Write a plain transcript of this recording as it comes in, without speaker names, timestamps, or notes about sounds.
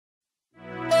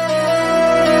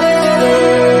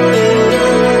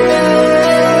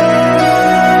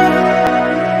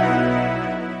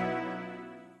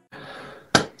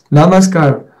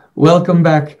Namaskar. Welcome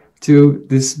back to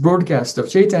this broadcast of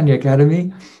Chaitanya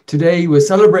Academy. Today we're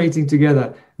celebrating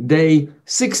together day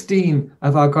 16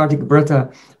 of our Kartik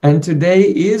Brata, and today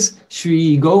is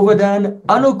Shri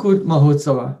Govardhana-Dharana-Lila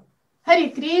Mahotsava.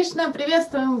 Хари Кришна,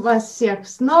 приветствуем вас всех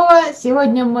снова.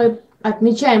 Сегодня мы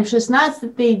отмечаем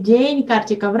 16-й день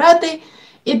Картика Враты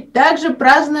и также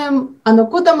празднуем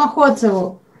Анукута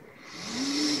Махотсаву.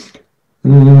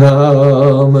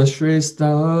 Nama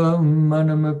Shrestam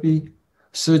Manamapi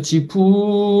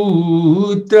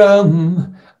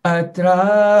Suchiputram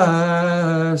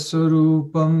Atra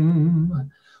Surupam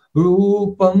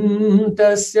Rupam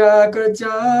Tasya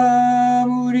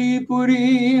Krajamuri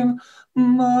Purim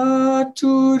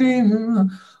Maturim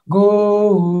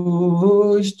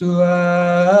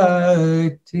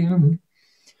Goshtuatim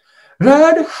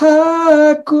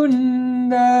Radha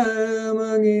Kunda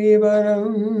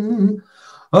Magirivaram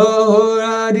Oh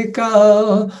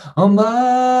Radhika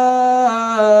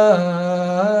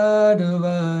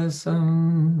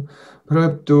Amadvasam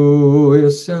Prapto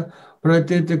Yasya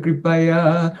Pratita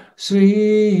Kripaya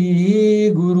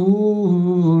Sri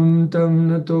Guru Tam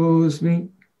Natosmi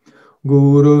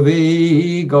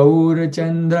Gurave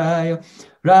Gaurachandraya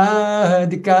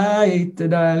Radhikaya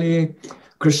Tadali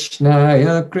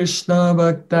Krishnaya Krishna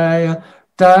Bhaktaya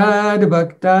Tad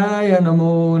Bhaktaya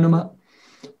Namo Namah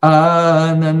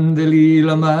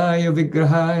Anandalila Maya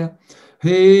Vigrahaya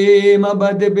Hema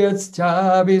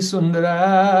Bhadebhyaschavi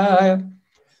Sundaraya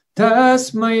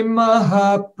Tasmai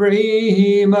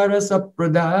Mahaprema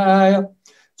Rasapradaya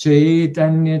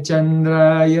Chaitanya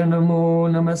Chandraya Namo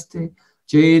Namaste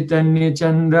Chaitanya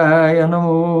Chandraya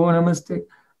Namo Namaste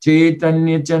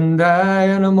Chaitanya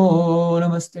Chandraya Namo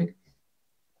Namaste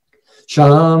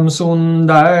Sham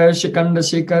Sundar Shikanda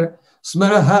Shikar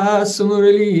Smaraha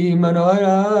Sumurali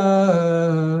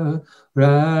Manohara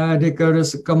Radhika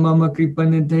Rasakamama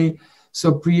Kripanidhe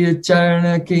Supriya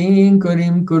Charna King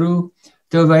Kurim Kuru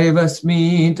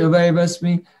Tavaivasmi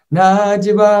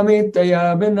Najivami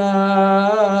Tayabana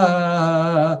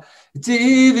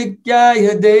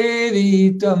Jivikyaya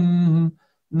Devi Tam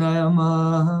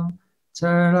Namah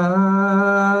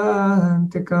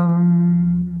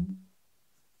Charantikam.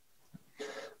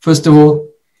 First of all,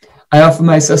 I offer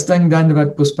my Sastang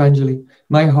Dandavat Puspanjali,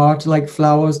 my heart like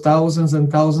flowers thousands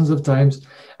and thousands of times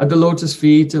at the lotus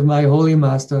feet of my holy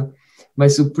master, my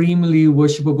supremely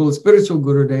worshipable spiritual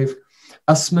Gurudev,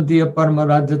 Asmadiya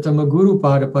Paramaradhatama Guru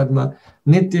Pada Padma,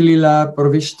 Nityalila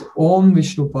Pravisht Om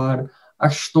Vishnupad,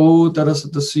 Ashto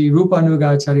Tarasata Sri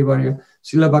Rupanugachari Varya,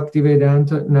 Srila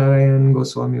Bhaktivedanta Narayan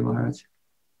Goswami Maharaj.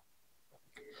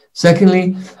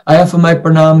 Secondly, I offer my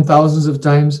pranam thousands of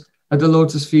times at the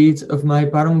lotus feet of my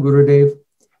Param Gurudev,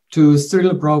 to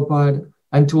Srila Prabhupada,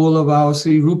 and to all of our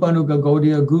Sri Rupanuga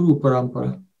Gaudiya Guru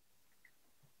Parampara.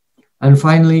 And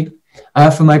finally, I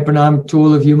offer my pranam to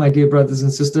all of you, my dear brothers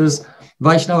and sisters,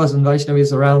 Vaishnavas and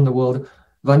Vaishnavis around the world,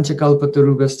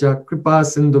 Vanchakalpatarubhascha, Kripa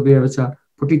Sindhubhyevacha,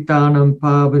 Putitanam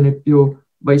Pavanebhyo,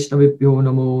 Vaishnavibhyo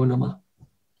Namo Namah.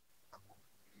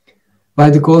 By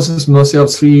the causeless mercy of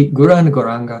Sri Gauranga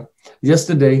Gauranga,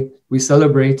 yesterday we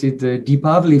celebrated the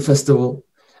Deepavali festival,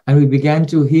 and we began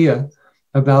to hear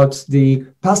about the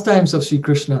pastimes of Sri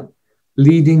Krishna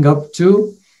leading up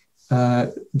to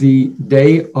the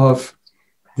day of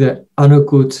the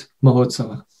Anukut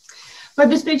Mahotsava. По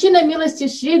беспричинной милости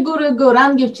Шри Гуру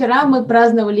Гауранги вчера мы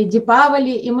праздновали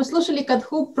Дипавали, и мы слушали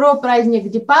катху про праздник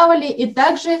Дипавали и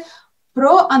также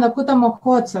про Анукута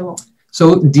Махотсаву.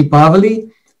 So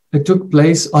Deepavali took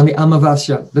place on the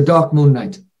Amavasya, the dark moon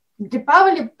night.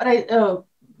 Дипавали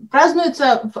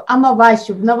празднуется в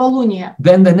Амавасью, в новолуние.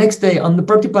 Then the next day on the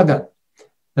Pratipada,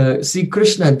 Sri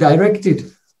Krishna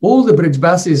directed all the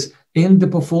Brijbasis in the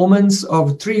performance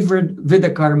of Trivida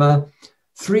Karma,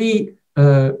 three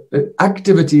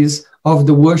activities of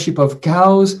the worship of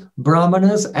cows,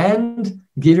 brahmanas, and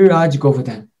Giriraj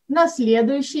Govardhan. На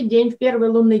следующий день, в первый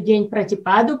лунный день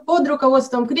Пратипаду, под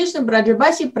руководством Кришны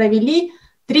Браджабаси провели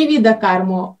три вида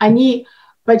карму. Они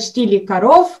почтили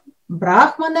коров,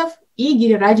 брахманов и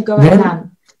Гирирадж Govardhan.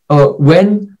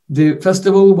 When the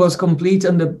festival was complete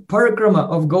and the parikrama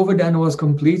of Govardhan was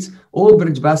complete, all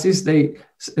Brijbasis, they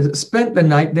spent the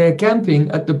night there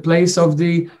camping at the place of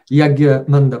the Yagya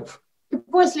Mandap. И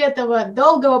после этого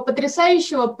долгого,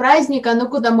 потрясающего праздника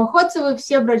Анукута Махотсавы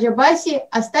все Браджабаси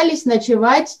остались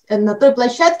ночевать на той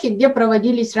площадке, где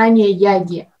проводились ранее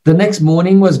яги. The next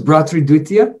morning was Bratri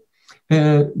Dvitiya,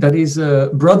 that is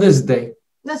Brother's Day.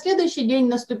 На следующий день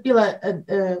наступила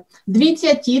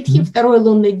Двития Титхи, второй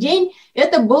лунный день.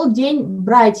 Это был день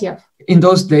братьев. In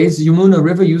those days, Yamuna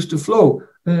River used to flow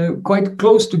quite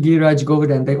close to Giriraj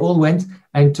Govardhan. They all went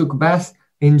and took bath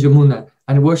in Jamuna.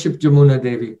 and worshipped Yamuna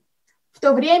Devi. В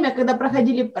то время, когда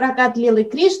проходили прокат Лилы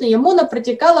Кришны, Ямуна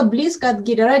протекала близко от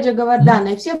Гирираджа Говардхана,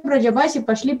 и все браджабаси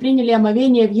пошли, приняли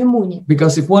омовение в Ямуне.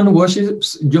 Because if one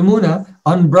worships Yamuna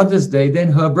on Brother's Day,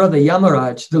 then her brother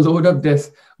Yamaraj, the Lord of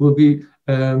Death, will be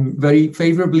very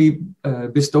favorably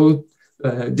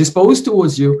disposed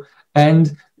towards you,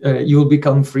 and you will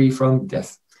become free from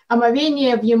death.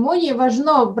 Омовение в Ямуне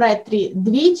важно брать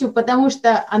Двитью, потому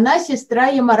что она сестра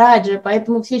Ямараджа,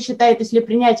 поэтому все считают, если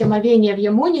принять омовение в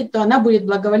Ямуне, то она будет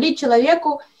благоволить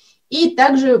человеку, и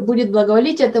также будет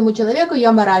благоволить этому человеку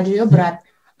Ямараджа, ее брат.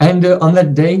 And on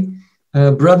that day,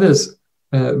 brothers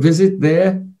visit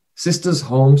their sisters'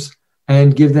 homes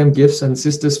and give them gifts, and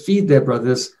sisters feed their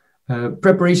brothers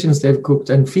preparations they've cooked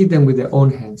and feed them with their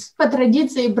own hands. По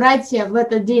традиции братья в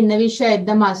этот день навещают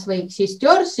дома своих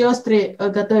сестер, сестры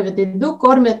готовят еду,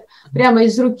 кормят прямо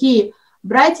из руки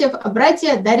братьев, а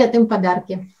братья дарят им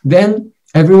подарки. Then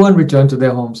everyone returned to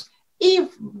their homes. И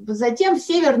затем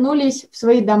все вернулись в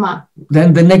свои дома.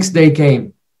 Then the next day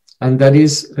came, and that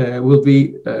is will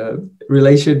be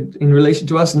in relation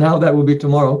to us now. That will be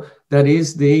tomorrow. That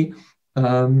is the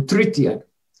Tritiya.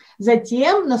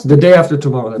 Затем the day after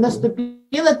tomorrow.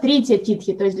 наступила третья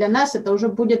титхи, то есть для нас это уже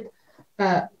будет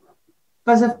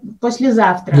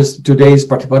послезавтра. Today is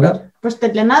Pratipada. Просто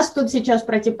для нас тут сейчас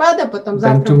Пратипада, потом Then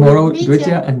завтра tomorrow будет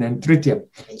Dvitiya, and then Tritiya.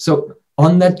 So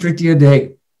on that Tritiya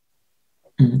day,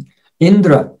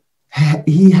 Indra,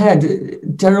 he had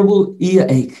terrible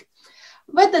earache.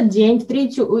 В этот день, в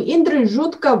третью, у Индры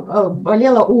жутко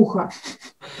болело ухо.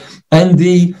 And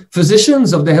the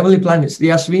physicians of the heavenly planets, the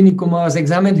Ashwini Kumars,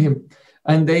 examined him,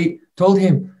 and they told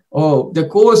him, oh, the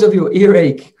cause of your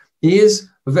earache is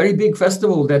a very big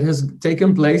festival that has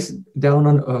taken place down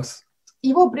on earth.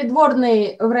 Его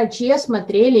придворные врачи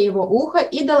осмотрели его ухо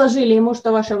и доложили ему,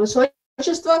 что ваше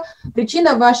высочество,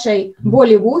 причина вашей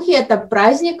боли в ухе – это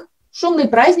праздник, шумный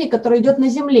праздник, который идет на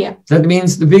земле. That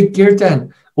means the big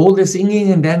kirtan, all the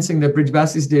singing and dancing that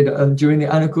Brijbasis did during the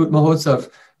Anukut Mahotsav,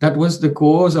 that was the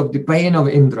cause of the pain of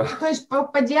Indra. То есть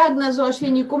по диагнозу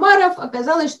Ашвини Кумаров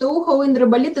оказалось, что ухо у Индры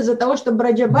болит из-за того, что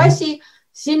браджабаси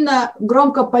сильно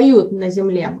громко поют на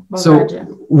земле. So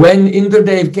when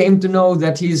Indradev came to know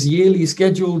that his yearly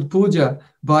scheduled puja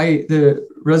by the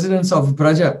residents of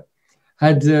Braja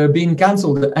had been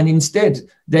cancelled, and instead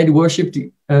they'd worshipped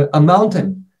a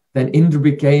mountain, then Indra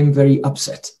became very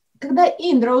upset. Когда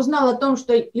Индра узнал о том,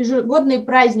 что ежегодный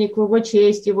праздник в его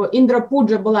честь, его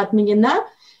Индра-пуджа была отменена,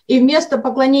 и вместо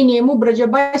поклонения ему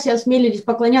браджабаси осмелились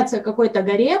поклоняться какой-то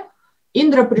горе,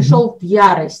 Индра пришел в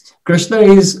ярость. Krishna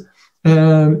is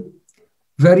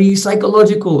very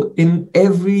psychological in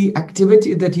every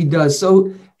activity that he does.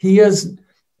 So he has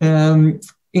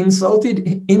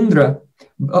insulted Indra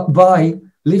by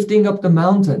lifting up the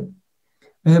mountain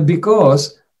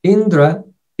because Indra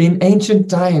in ancient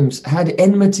times had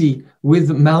enmity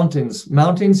with mountains.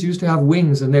 Mountains used to have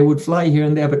wings and they would fly here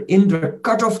and there, but Indra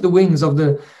cut off the wings of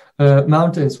the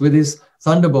mountains with his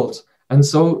thunderbolts, and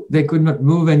so they could not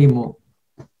move anymore.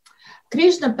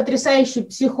 Кришна потрясающий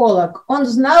психолог. Он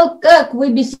знал, как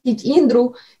выбесить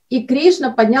Индру, и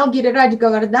Кришна поднял Гирирадж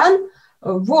Говардхан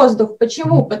в воздух.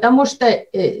 Почему? Потому что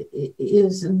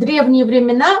в древние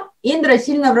времена Индра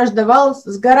сильно враждовал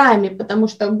с горами, потому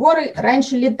что горы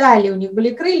раньше летали, у них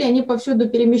были крылья, они повсюду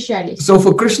перемещались. So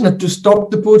for Krishna to stop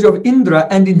the puja of Indra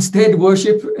and instead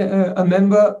worship a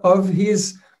member of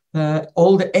his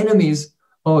all the enemies,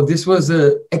 oh, this was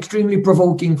extremely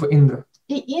provoking for Indra.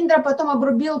 И Индра потом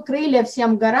обрубил крылья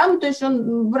всем горам, то есть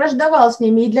он враждовал с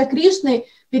ними. И для Кришны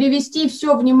перевести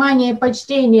все внимание и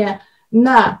почтение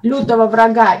на лютого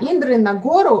врага Индры, на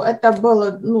гору, это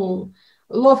было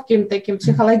ловким таким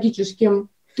психологическим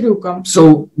трюком.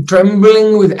 So,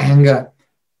 trembling with anger,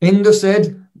 Indra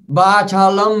said,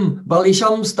 Vachalam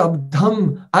balisham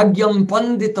stabdham agyam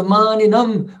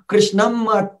panditamaninam krishnam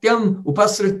martyam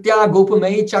upasritya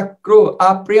gopamai chakro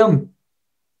apriyam.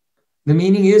 The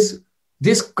meaning is,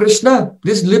 this Krishna,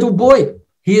 this little boy,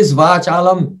 he is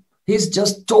Vachalam, he is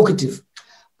just talkative.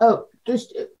 То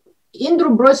есть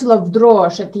Индру бросила в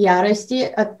дрожь от ярости,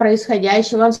 от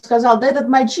происходящего. Он сказал, да этот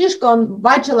мальчишка, он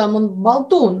Вачалам, он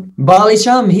болтун.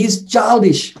 Balisham, he is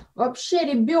childish. Вообще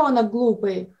ребенок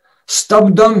глупый.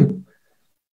 Stabdam,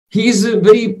 he is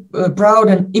very proud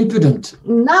and impudent.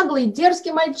 Наглый,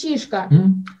 дерзкий мальчишка.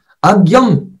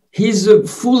 Agyam, he is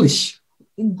foolish.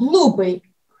 Глупый.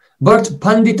 But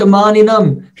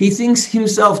Panditamaninam, he thinks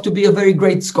himself to be a very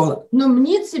great scholar. Но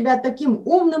мнит себя таким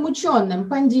умным ученым,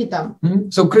 пандитом.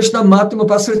 So Krishna Matma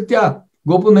Pasritya,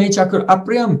 Gopamai Chakra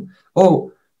Apriyam.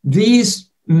 Oh, these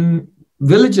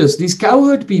villagers, these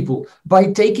cowherd people,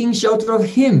 by taking shelter of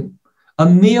him, a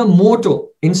mere mortal,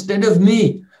 instead of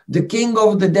me, the king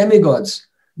of the demigods,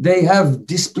 they have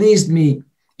displeased me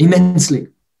immensely.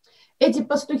 Эти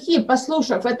пастухи,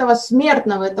 послушав этого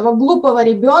смертного, этого глупого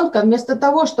ребенка, вместо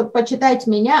того, чтобы почитать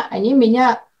меня, они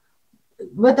меня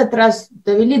в этот раз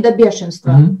довели до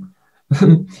бешенства.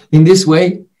 In this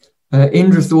way,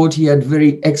 Indra thought he had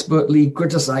very expertly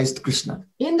criticized Krishna.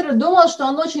 Индра думал, что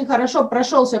он очень хорошо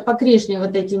прошелся по Кришне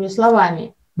вот этими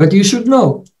словами. But you should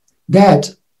know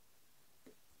that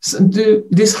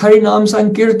this Harinam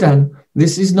Sankirtan,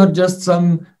 this is not just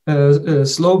some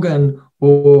slogan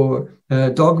or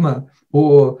dogma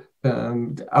or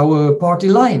our party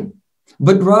line,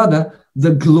 but rather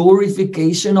the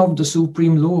glorification of the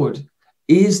Supreme Lord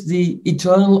is the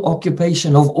eternal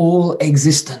occupation of all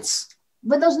existence.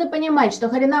 Вы должны понимать, что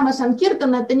Харинама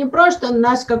Санкиртан это не просто у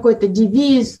нас какой-то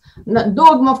девиз,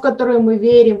 догма, в которую мы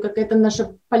верим, какая-то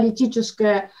наша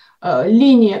политическая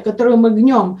линия, которую мы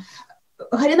гнем.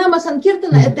 Харинама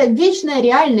Санкиртана это вечная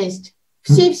реальность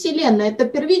всей Вселенной, это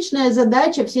первичная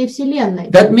задача всей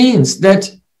Вселенной. That means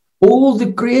that all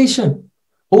the creation,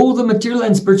 all the material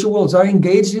and spiritual worlds are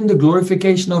engaged in the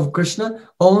glorification of Krishna.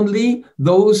 Only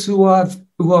those who are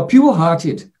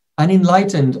pure-hearted and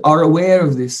enlightened are aware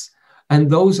of this. And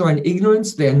those who are in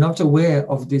ignorance, they are not aware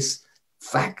of this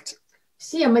fact.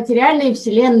 Все материальные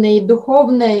вселенные и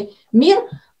духовный мир,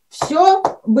 все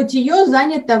бытие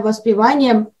занято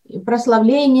воспеванием и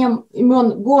прославлением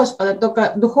имен Господа.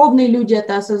 Только духовные люди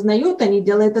это осознают, они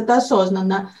делают это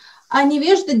осознанно. А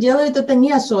невежды делают это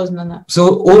неосознанно.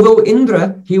 So, although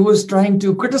Indra, he was trying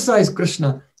to criticize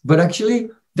Krishna, but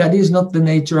actually that is not the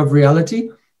nature of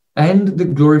reality, and the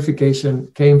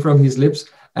glorification came from his lips,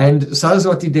 and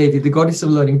Saraswati Devi, the goddess of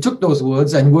learning, took those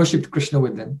words and worshipped Krishna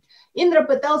with them. Индра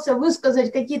пытался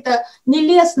высказать какие-то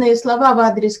нелестные слова в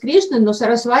адрес Кришны, но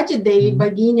Сарасвати Деви,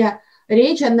 богиня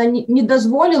речи, она не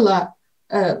дозволила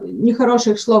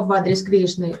нехороших слов в адрес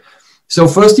Кришны. So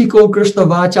first he called Krishna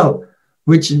Vachal,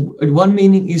 which one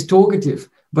meaning is talkative,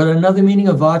 but another meaning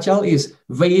of Vachal is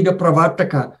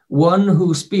Veda-pravartaka, one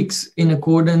who speaks in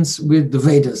accordance with the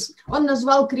Vedas. Он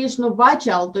назвал Кришну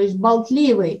Вачал, то есть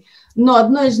болтливый, но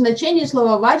одно из значений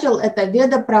слова Вачал это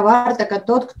Веда-правартака,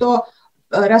 тот, кто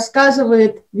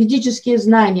рассказывает ведические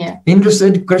знания. Indra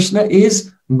said Krishna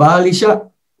is Balisha.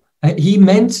 He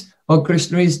meant,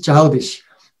 Krishna is childish,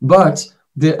 but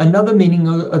another meaning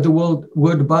of the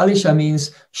word Balisha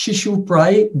means Shishu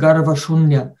Prai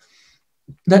Garvashunya.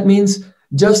 That means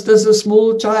just as a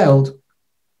small child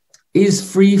is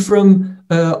free from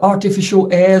artificial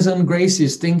airs and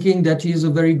graces, thinking that he is a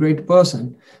very great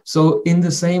person. So in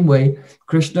the same way,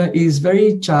 Krishna is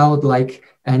very childlike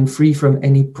and free from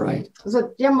any pride.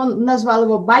 Затем он назвал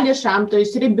его Балишам, то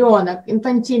есть ребенок,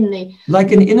 инфантильный.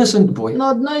 Like an innocent boy. Но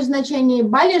одно из значений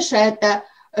Балиша это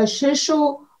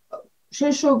Шишу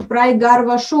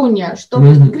Прайгарвашуня, что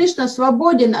Кришна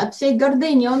свободен от всей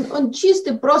гордыни, он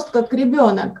чистый, просто как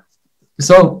ребенок.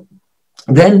 So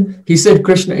then he said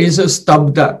Krishna is a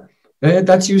stabda.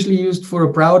 That's usually used for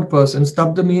a proud person.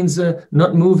 Stabda means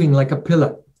not moving, like a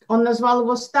pillar. Он назвал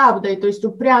его стабдой, то есть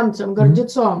упрямцем,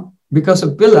 гордецом. Because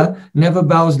a pillar never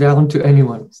bows down to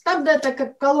anyone. Стабда это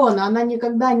как колонна, она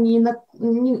никогда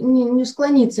не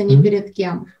склонится ни перед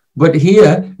кем. But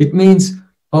here it means,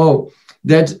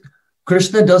 that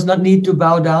Krishna does not need to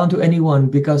bow down to anyone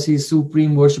because he is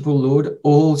supreme worshipful Lord.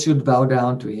 All should bow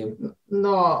down to him.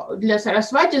 Но для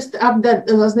Сарасвати стабда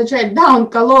означает, да, он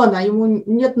колонна, ему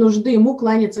нет нужды ему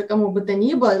кланяться кому бы то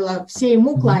ни было, все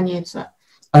ему кланяются.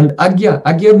 And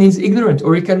agya means ignorant,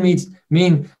 or it can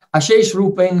mean ashesh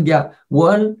rupengya,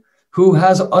 one who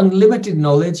has unlimited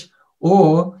knowledge,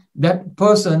 or that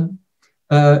person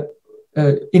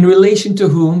in relation to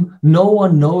whom no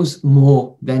one knows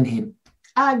more than him.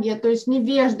 Агья, то есть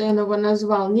невежда он его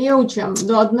назвал, неучим,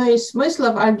 но одно из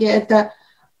смыслов агья это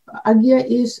агья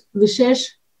из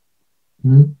вишеш,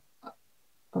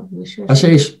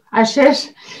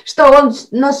 ашеш, что он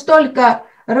настолько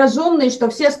разумный, что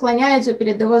все склоняются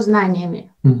перед его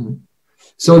знаниями.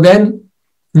 So then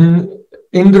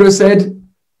Indra said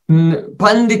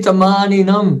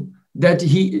Panditamaninam, that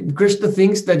Krishna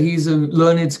thinks that he is a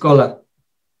learned scholar.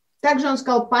 Также он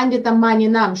сказал пандитам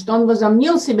манинам, что он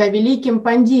возомнил себя великим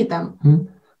пандитом.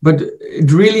 But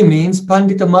it really means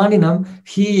Pandita Maninam,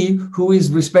 he who is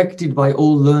respected by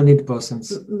all learned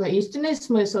persons. Но истинный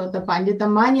смысл это пандита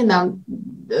манинам,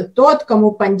 тот,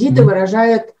 кому пандиты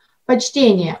выражают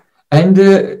почтение. And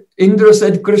Indra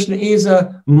said Krishna is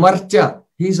a martya,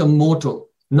 he is a mortal,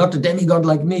 not a demigod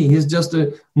like me, he is just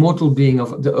a mortal being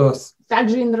of the earth.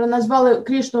 Также Индра назвал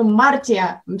Кришну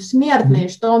Мартия, смертный,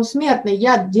 что он смертный.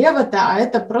 Я девата, а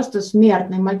это просто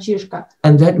смертный мальчишка.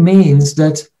 And that means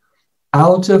that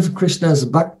out of Krishna's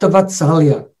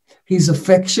bhaktavatsalya, his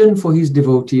affection for his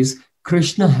devotees,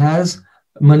 Krishna has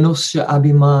manusya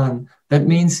abhiman. That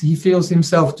means he feels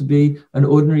himself to be an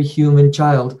ordinary human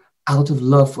child out of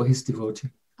love for his devotee.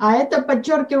 А это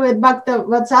подчеркивает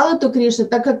бхакта-ватсалату Кришны,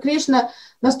 так как Кришна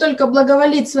настолько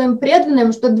благоволит своим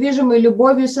преданным, что движимый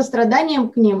любовью и состраданием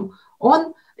к ним,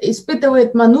 он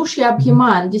испытывает манушья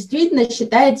абхиман, действительно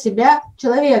считает себя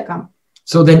человеком.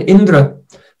 So then Indra,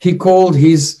 he called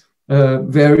his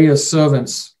various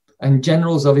servants and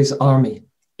generals of his army.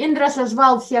 Индра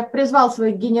призвал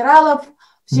своих генералов,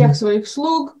 всех своих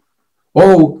слуг,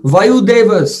 Oh,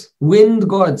 Vayudevas, wind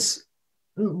gods,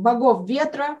 богов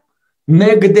ветра,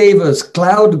 Megadevas,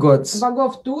 cloud gods,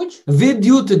 богов туч,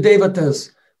 Vidyuta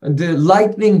devatas, the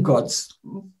lightning gods,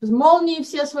 молнии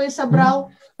все свои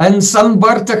собрал, and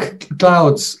Samvartak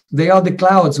clouds. They are the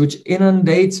clouds which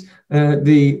inundate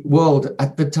the world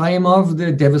at the time of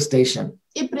the devastation.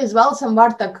 И призвал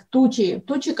Самвартак тучи,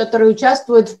 которые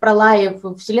участвуют в пролае,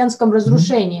 в вселенском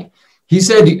разрушении. He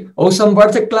said, oh,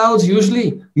 Samvartak clouds,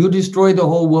 usually you destroy the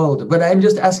whole world, but I'm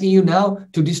just asking you now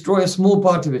to destroy a small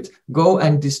part of it. Go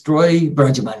and destroy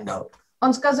Brajamandal.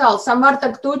 Он сказал,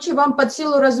 Самвартак тучи, вам под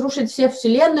силу разрушить всю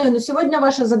вселенную, но сегодня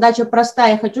ваша задача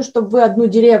простая. Я хочу, чтобы вы одну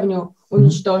деревню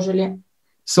уничтожили.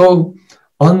 So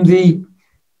on the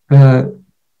 3rd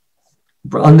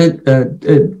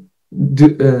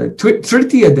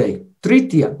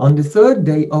on the third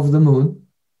day of the moon,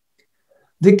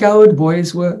 the cowherd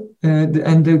boys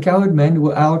and the cowherd men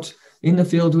were out in the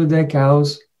field with their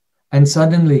cows, and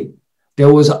suddenly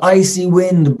there was icy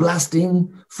wind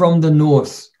blasting from the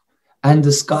north, and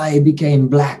the sky became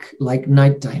black like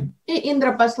nighttime. И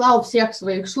Индра послал всех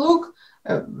своих слуг,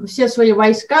 все свои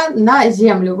войска на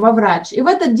землю, во врач. И в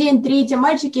этот день 3 эти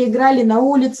мальчики играли на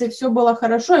улице, все было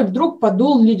хорошо, и вдруг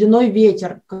подул ледяной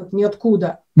ветер, как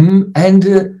ниоткуда.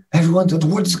 And everyone thought,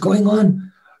 what's going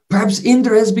on? Perhaps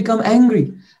Indra has become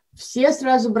angry. Все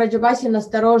сразу Браджабаси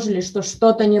насторожились, что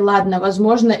что-то неладно.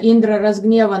 Возможно, Индра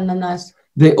разгневан на нас.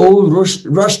 They all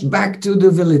rushed back to the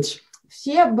village.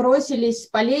 Все бросились с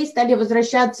полей, стали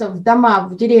возвращаться в дома,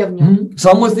 в деревню.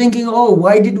 Some were thinking, oh,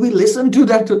 why did we listen to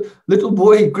that little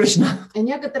boy, Krishna? И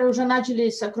некоторые уже начали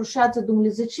сокрушаться, думали,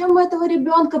 зачем мы этого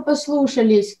ребенка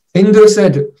послушались? Indra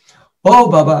said, oh,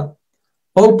 Baba,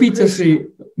 oh, Pitasri,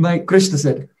 my Krishna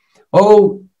said,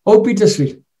 oh,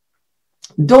 Pitasri,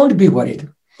 don't be worried,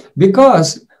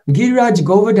 because Giriraj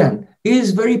Govardhan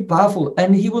is very powerful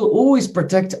and he will always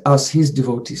protect us, his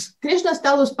devotees. Кришна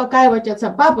стал успокаивать отца.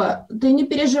 Папа, ты не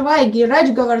переживай,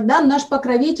 Гирирадж Говардан наш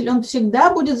покровитель, он всегда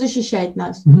будет защищать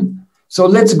нас. So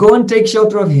let's go and take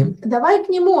shelter of him. Давай к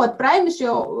нему,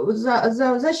 отправимся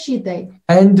за защитой.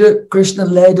 And Krishna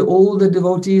led all the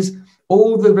devotees,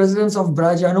 all the residents of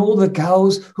Braja and all the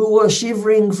cows who were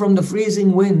shivering from the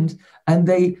freezing wind, and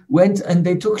they went and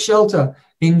they took shelter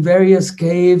in various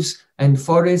caves and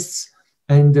forests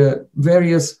and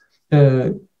various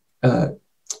the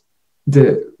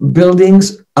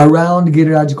buildings around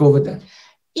Giriraj Govardhan.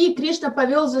 И Кришна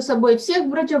повел за собой всех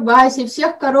Браджабаси,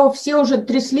 всех коров, все уже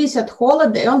тряслись от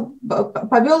холода, и он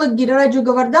повел их к Гирираджу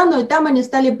Говардану, и там они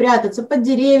стали прятаться под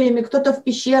деревьями, кто-то в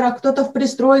пещерах, кто-то в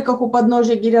пристройках у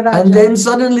подножия Гирираджа. And then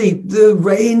suddenly the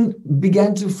rain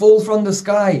began to fall from the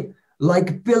sky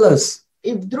like pillars.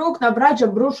 И вдруг на Браджа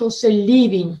обрушился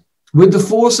ливень. With the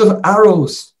force of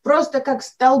arrows. Просто как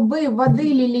столбы воды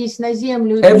лились на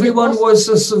землю. Everyone was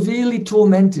severely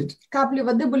tormented. Капли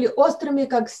воды были острыми,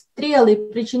 как стрелы,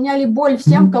 причиняли боль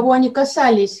всем, кого они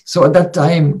касались. So at that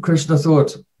time, Krishna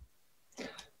thought,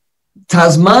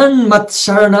 Tasman mat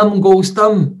sharanam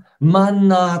gostam,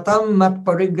 mannatam mat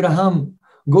parigraham,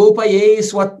 gopaye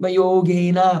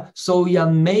swatmayogena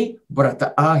soyame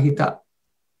brata ahita.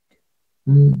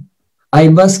 I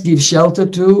must give shelter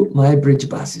to my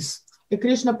Brijbasis. И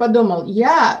Кришна подумал,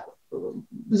 я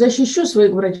защищу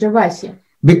своих Браджаваси.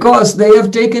 Because they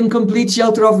have taken complete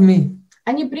shelter of me.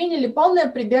 Они приняли полное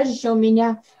прибежище у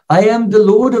меня. I am the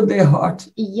Lord of their heart.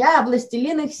 И я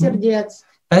властелин их сердец.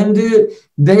 And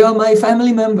they are my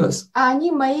family members. А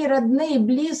они мои родные,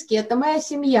 близкие, это моя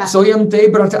семья. Soyamte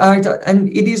brata, and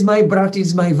it is my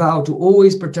vow to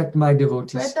always protect my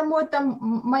devotees. Поэтому это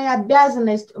моя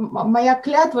обязанность, моя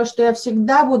клятва, что я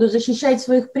всегда буду защищать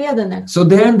своих преданных. So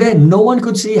there and then, no one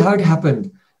could see how it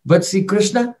happened. But see,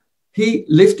 Krishna, he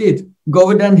lifted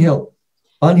Govardhan hill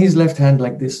on his left hand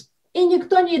like this. И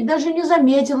никто даже не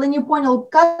заметил и не понял,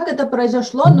 как это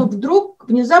произошло, но вдруг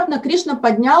внезапно Кришна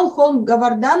поднял холм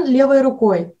Говардан левой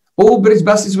рукой. All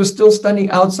Brijbasis were still standing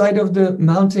outside of the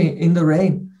mountain in the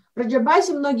rain.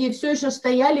 Браджабаси многие все еще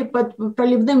стояли под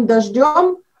проливным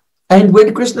дождем. And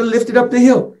when Krishna lifted up the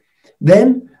hill,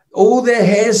 then all their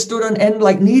hair stood on end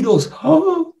like needles.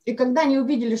 И когда они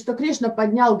увидели, что Кришна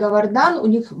поднял Говардан, у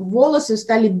них волосы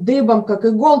стали дыбом, как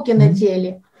иголки на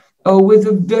теле. With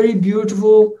a very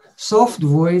beautiful, soft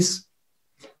voice,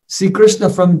 Sri Krishna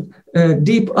from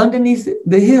deep underneath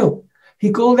the hill,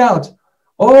 he called out,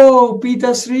 "Oh,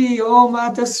 Pita Sri, oh,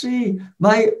 Mata Sri,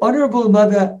 my honorable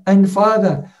mother and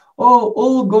father, oh,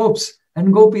 all gops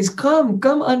and gopis, come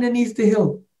underneath the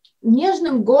hill."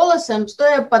 Нежным голосом,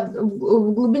 стоя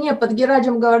в глубине под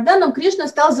Гираджем Говарданом, Кришна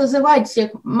стал зазывать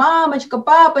всех: «Мамочка,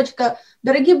 папочка,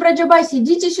 дорогие Браджабаси,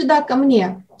 идите сюда ко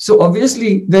мне». So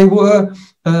obviously they were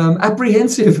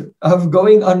apprehensive of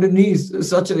going underneath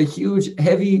such a huge,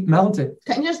 heavy mountain.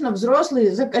 Конечно,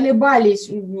 взрослые заколебались,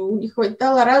 у них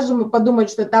хватало разума подумать,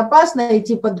 что это опасно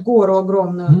идти под гору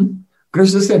огромную.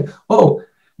 Krishna said, "Oh,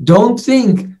 don't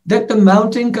think that the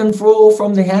mountain can fall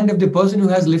from the hand of the person who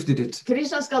has lifted it."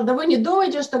 Кришна сказал: да вы не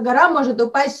думайте, что гора может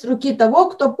упасть с руки того,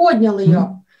 кто поднял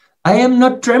ее. I am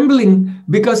not trembling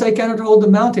because I cannot hold the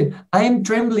mountain. I am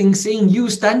trembling seeing you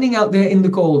standing out there in the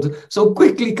cold. So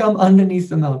quickly come underneath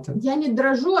the mountain. Я не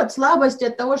дрожу от слабости,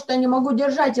 от того, что я не могу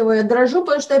держать его. Я дрожу,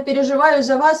 потому что я переживаю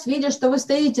за вас, видя, что вы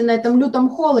стоите на этом лютом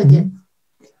холоде.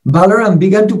 Balaram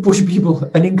began to push people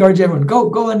and encourage everyone.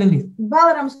 Go underneath.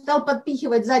 Баларам стал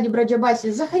подпихивать сзади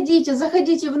Браджабаси: заходите,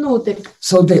 заходите внутрь.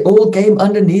 So they all came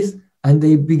underneath and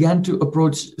they began to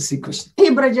approach Sri Krishna. И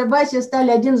Браджабаси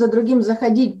стали один за другим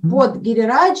заходить под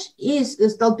Гирирадж и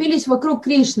столпились вокруг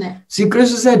Кришны. Sri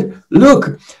Krishna said,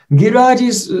 "Look, Giriraj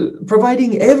is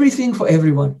providing everything for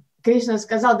everyone." Кришна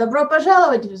сказал: добро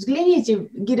пожаловать, взгляните,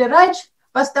 Гирирадж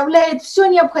поставляет все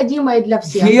необходимое для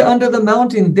всех. Here under the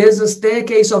mountain, there's a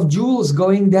staircase of jewels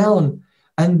going down.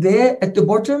 And there at the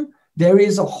bottom, there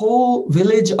is a whole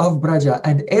village of Braja.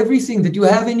 And everything that you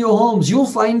have in your homes, you'll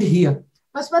find here.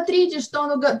 Посмотрите, что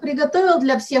он приготовил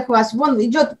для всех вас. Вон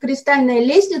идет кристальная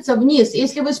лестница вниз.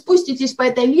 Если вы спуститесь по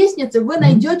этой лестнице, вы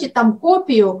найдете там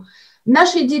копию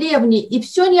нашей деревни, и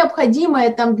все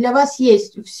необходимое там для вас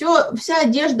есть. Вся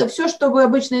одежда, все, что вы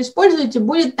обычно используете,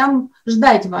 будет там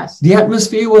ждать вас. The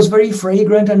atmosphere was very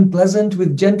fragrant and pleasant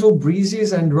with gentle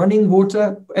breezes and running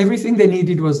water. Everything they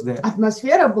needed was there.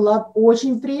 Атмосфера была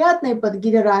очень приятной под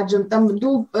Гирираджем. Там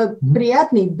дул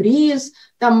приятный бриз,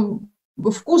 там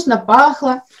вкусно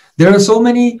пахло. There are so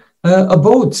many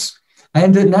abodes.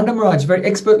 And Nanda Maharaj very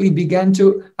expertly began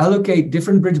to allocate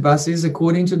different Brijbasis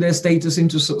according to their status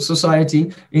into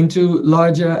society, into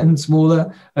larger and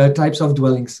smaller types of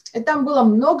dwellings. И там было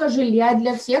много жилья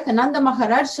для всех, и Нанда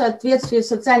Махарадж в соответствии с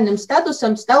социальным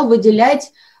статусом стал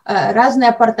выделять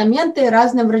разные апартаменты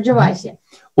разным Браджаваси.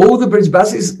 All the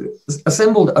Brijbasis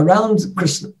assembled around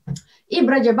Krishna. И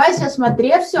Браджабаси,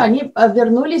 осмотрев все, они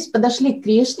вернулись, подошли к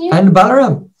Кришне. And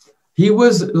Balaram, he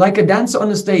was like a dancer on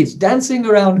a stage, dancing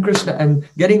around Krishna and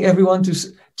getting everyone to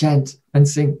chant and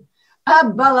sing. А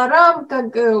Баларам,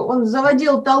 как он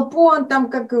заводил толпу, он там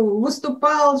как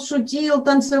выступал, шутил,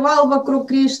 танцевал вокруг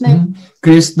Кришны.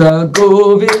 Krishna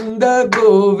Govinda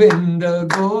Govinda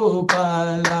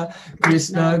Gopala,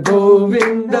 Krishna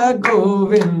Govinda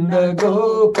Govinda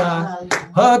Gopala,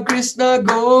 Ha Krishna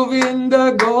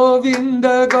Govinda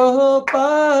Govinda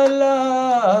Gopala,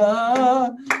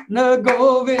 Na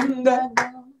Govinda.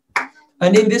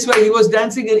 And in this way he was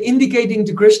dancing and indicating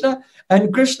to Krishna,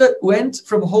 and Krishna went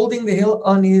from holding the hill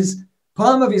on his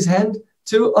palm of his hand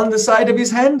to on the side of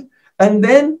his hand, and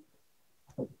then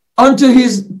onto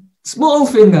his small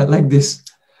finger like this.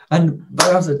 And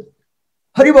Balaram said,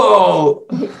 Haribol!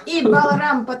 И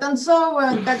Баларам,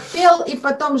 потанцовывая, так пел, и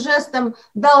потом жестом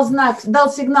дал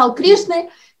сигнал Кришны.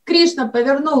 Кришна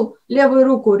повернул левую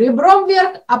руку ребром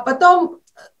вверх, а потом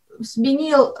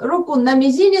сменил руку на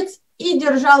мизинец и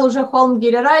держал уже холм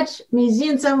Гирирадж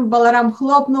мизинцем. Баларам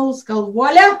хлопнул, сказал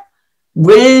 «Вуаля!»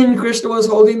 When Krishna was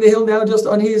holding the hill now just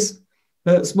on his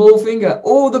small finger,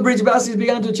 all the Brijbasis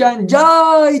began to chant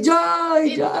Jai, Jai,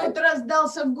 И Jai. тут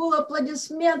раздался гул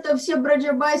аплодисментов, все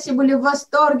Браджабаси были в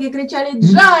восторге, кричали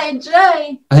 «Джай,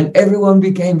 Джай!» And everyone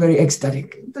became very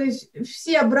ecstatic. То есть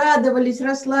все обрадовались,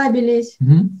 расслабились.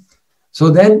 So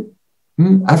then,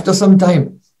 after some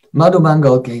time, Madhu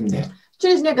Mangal came there.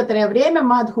 Через некоторое время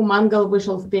Мадху Мангал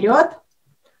вышел вперед.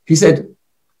 He said,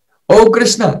 "Oh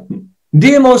Krishna,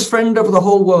 dear most friend of the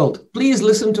whole world, please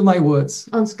listen to my words."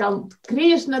 Он сказал: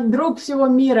 Кришна, друг всего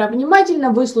мира, внимательно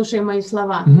выслушай мои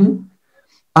слова.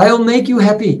 I'll make you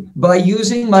happy by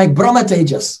using my Brahma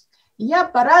Tejas. Я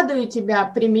порадую тебя,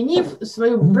 применив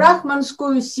свою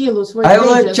брахманскую силу, свой I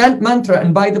will теджас. chant mantra,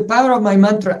 and by the power of my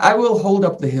mantra, I will hold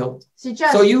up the hill.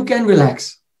 Сейчас So you can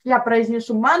relax. я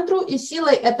произнесу мантру, и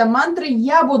силой этой мантры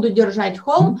я буду держать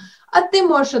холм, а ты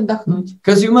можешь отдохнуть.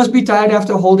 Because you must be tired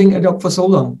after holding it up for so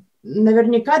long.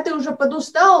 наверняка ты уже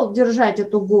подустал держать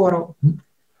эту гору.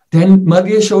 Then Mother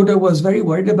Yashoda was very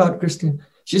worried about Krishna.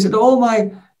 She said, "Oh,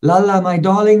 my Lala, my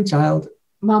darling child."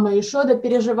 Мама Ишода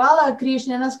переживала о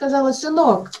Кришне. Она сказала: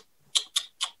 сынок,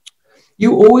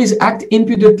 You always act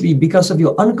impudently because of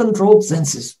your uncontrolled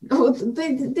senses. вот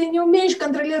ты не умеешь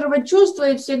контролировать чувства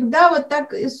и всегда вот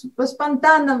так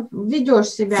спонтанно ведешь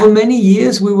себя. For many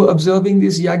years we were observing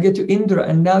this yagya to Indra,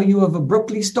 and now you have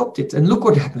abruptly stopped it. And look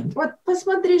what happened. Вот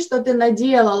посмотри, что ты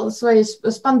наделал своей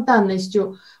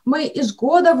спонтанностью. Мы из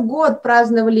года в год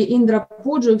праздновали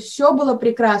Индра-пуджу, все было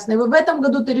прекрасно. И в этом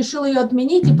году ты решил ее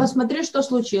отменить, и посмотри, что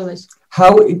случилось.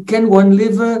 How can one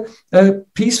live a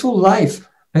peaceful life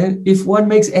if one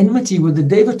makes enmity with the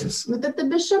devatas? Вот это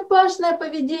бесшабашное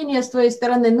поведение с твоей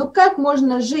стороны. Ну как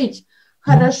можно жить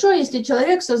хорошо, если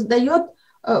человек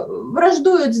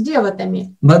враждует с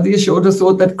деватами? Mother Yashoda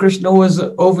thought that Krishna was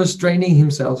overstraining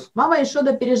himself. Мама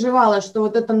Ишода переживала, что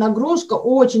вот эта нагрузка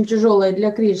очень тяжелая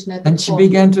для Кришны. And she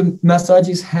began to massage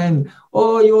his hand.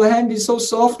 Oh, your hand is so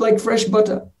soft like fresh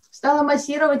butter. Стала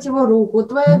массировать его руку.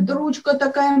 Твоя ручка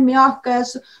такая мягкая,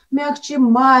 мягче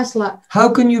масла.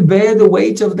 How can you bear the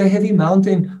weight of the heavy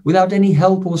mountain without any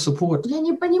help or support? Я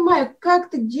не понимаю, как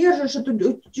ты держишь эту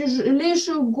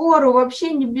тяжелейшую гору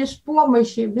вообще не без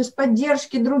помощи, без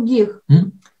поддержки других.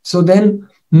 So then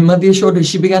Mother Yashoda,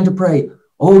 she began to pray,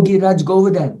 "Oh, Giraj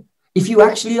Govardhan, if you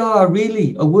actually are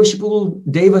really a worshipable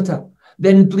devata,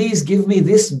 then please give me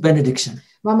this benediction."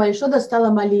 Мама Ишода стала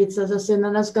молиться за сына.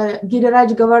 Она сказала: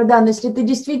 Гирирадж Говардан, если ты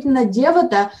действительно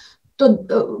девата,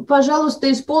 то,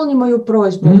 пожалуйста, исполни мою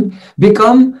просьбу.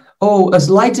 Become,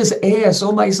 as light as air,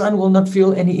 so my son will not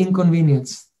feel any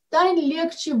inconvenience. Стань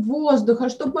легче воздуха,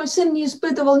 чтобы мой сын не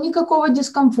испытывал никакого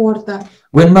дискомфорта.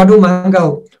 When Madhu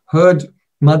Mangal heard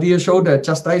Mother Yashoda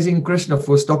chastising Krishna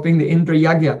for stopping the Indra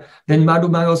Yagya, then Madhu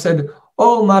Mangal said,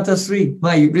 "Oh, Mata Sri,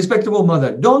 my respectable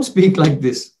mother, don't speak like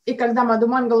this." И когда Мадху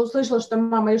Мангал услышал, что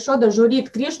мама Ишода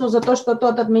журит Кришну за то, что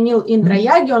тот отменил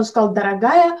Индра-яги, он сказал: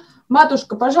 дорогая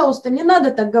матушка, пожалуйста, не надо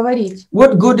так говорить.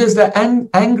 What good has the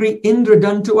angry Indra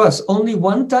done to us? Only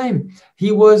one time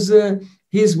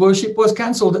his worship was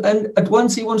cancelled, and at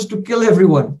once he wants to kill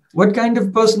everyone. What kind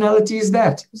of personality is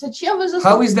that?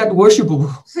 How is that worshipable?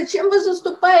 Зачем вы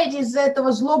заступаетесь за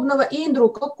этого злобного Индру?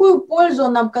 Какую пользу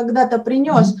он нам когда-то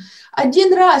принес?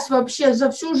 Один раз вообще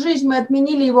за всю жизнь мы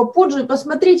отменили его пуджу, и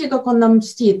посмотрите, как он нам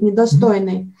мстит,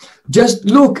 недостойный. Just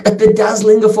look at the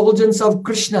dazzling effulgence of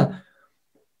Krishna.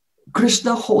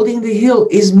 Krishna holding the hill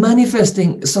is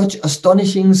manifesting such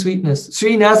astonishing sweetness.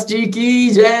 Srinath ji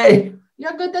ki jai.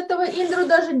 Я, говорит, этого Индру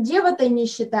даже деватой не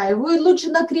считаю. Вы лучше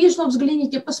на Кришну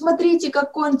взгляните, посмотрите,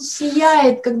 как он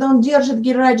сияет, когда он держит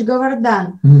Гирирадж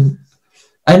Говардан.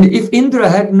 And if Indra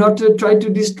had not tried to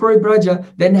destroy Braja,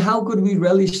 then how could we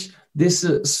relish this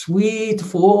sweet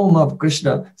form of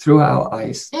Krishna through our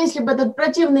eyes? Если бы этот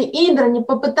противный Индра не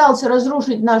попытался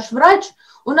разрушить наш врач,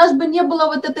 у нас бы не было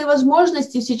вот этой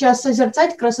возможности сейчас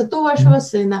созерцать красоту вашего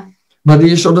сына. Mother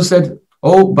Yashoda said,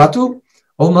 "Oh, Batu,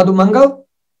 oh, Madhu Mangal,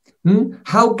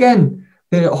 how can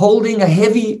holding a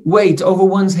heavy weight over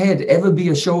one's head ever be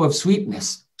a show of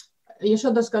sweetness?"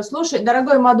 Йашода сказала: слушай,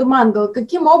 дорогой Мадху Мангал,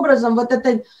 каким образом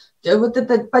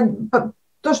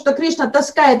то, что Кришна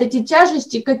таскает эти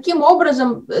тяжести, каким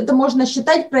образом это можно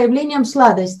считать проявлением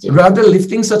сладости? Rather,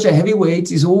 lifting such a heavy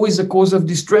weight is always a cause of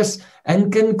distress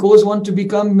and can cause one to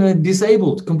become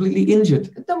disabled, completely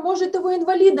injured. Это может его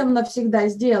инвалидом навсегда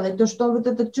сделать, то, что он вот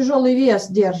этот тяжелый вес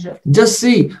держит. Just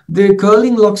see, the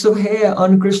curling locks of hair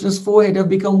on Krishna's forehead have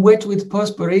become wet with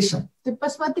perspiration. Ты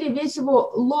посмотри, весь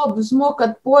его лоб взмок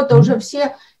от пота, уже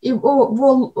все его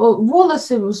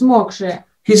волосы взмокшие.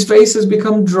 His face has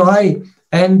become dry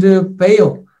and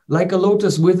pale, like a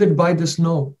lotus withered by the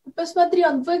snow. Посмотри,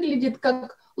 он выглядит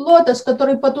как лотос,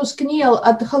 который потускнел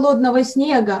от холодного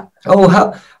снега. Oh,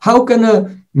 how can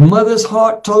a mother's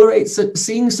heart tolerate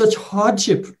seeing such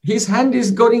hardship? His hand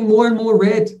is getting more and more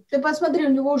red. Ты посмотри,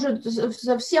 у него уже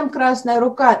совсем красная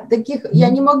рука. Я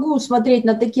не могу смотреть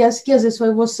на такие аскезы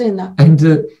своего сына.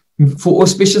 And for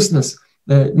auspiciousness,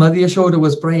 Mother Yashoda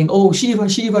was praying, "Oh, Shiva,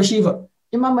 Shiva, Shiva."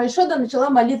 И мама Ишода начала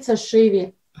молиться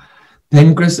Шиве.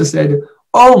 Then Krishna said,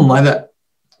 "Oh, mother,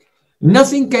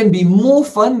 nothing can be more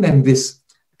fun than this."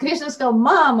 Кришна сказал: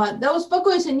 мама, да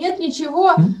успокойся, нет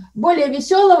ничего более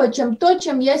веселого, чем то,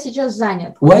 чем я сейчас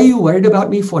занят. Why are you worried about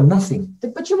me for nothing?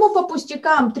 Ты почему по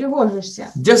пустякам тревожишься?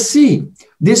 Just see,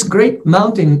 this great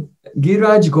mountain,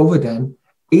 Giriraj Govardhan,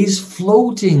 is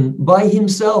floating by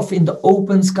himself in the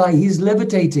open sky. He's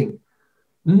levitating.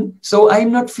 So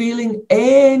I'm not feeling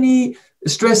any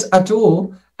stress at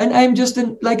all. and I'm just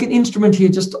like an instrument here,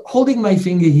 just holding my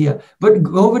finger here. But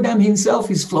Govardhan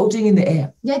himself is floating in the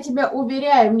air. Я тебя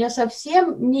уверяю, мне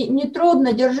совсем не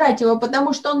трудно держать его,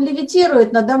 потому что он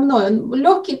левитирует надо мной. Он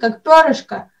легкий, как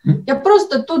перышко. Я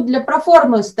просто тут для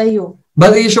проформы стою.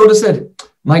 Mother Yashoda said,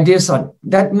 my dear son,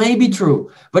 that may be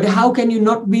true, but how can you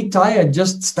not be tired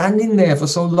just standing there for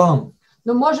so long?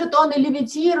 Ну, может, он и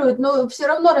левитирует, но все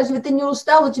равно, разве ты не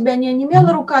устал, у тебя не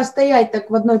онемела рука стоять так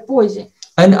в одной позе?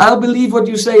 And I'll believe what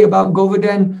you say about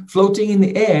Govardhan floating in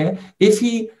the air if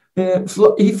he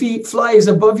flies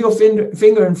above your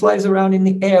finger and flies around in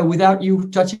the air without you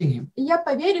touching him. Я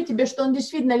поверю тебе, что он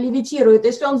действительно левитирует,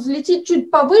 если он взлетит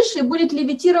чуть повыше и будет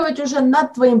левитировать уже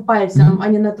над твоим пальцем, а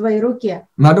не на твоей руке.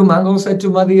 Madhu Mangal said to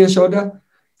Mother Yashoda,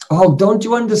 oh, don't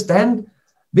you understand?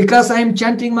 Because I am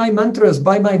chanting my mantras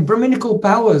by my Brahminical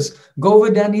powers,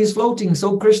 Govardhan is floating,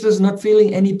 so Krishna is not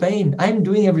feeling any pain. I am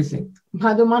doing everything.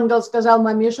 Мадху Мангал сказал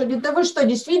маме Йашоде, да вы что,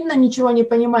 действительно ничего не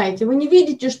понимаете? Вы не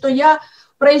видите, что я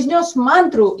произнес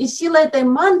мантру, и силой этой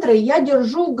мантры я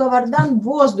держу Говардан в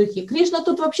воздухе. Кришна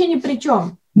тут вообще ни при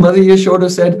чем. Mother Yashoda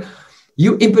said,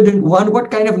 you impudent one, what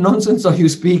kind of nonsense are you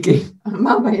speaking?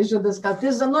 Мама Йашода сказала,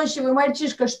 ты заносчивый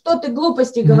мальчишка, что ты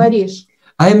глупости говоришь?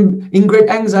 I'm in great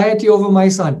anxiety over my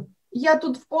son. Я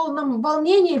тут в полном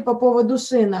волнении по поводу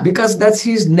сына. Because that's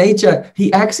his nature.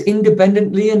 He acts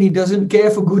independently and he doesn't care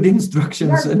for good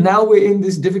instructions. And now we're in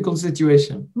this difficult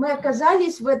situation. Мы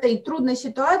оказались в этой трудной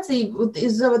ситуации вот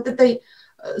из-за вот этой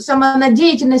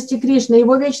самонадеятельности Кришны,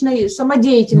 его вечной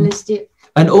самодеятельности.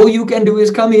 And all you can do is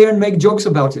come here and make jokes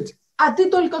about it. А ты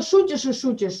только шутишь и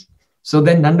шутишь. So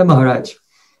then Nanda Maharaj,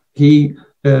 he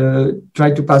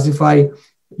tried to pacify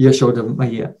Yashoda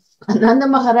Maya. Нанда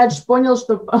Махарадж понял,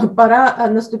 что пора,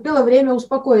 наступило время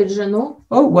успокоить жену.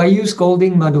 Oh, why are you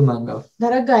scolding Madhu Mangal?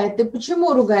 Дорогая, ты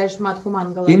почему ругаешь Мадху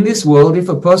Мангала? In this world, if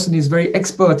a person is very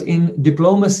expert in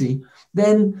diplomacy,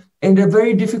 then in a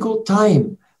very difficult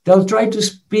time, they'll try to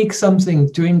speak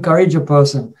something to encourage a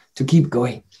person to keep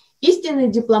going. Истинный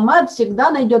дипломат всегда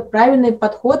найдет правильный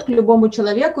подход к любому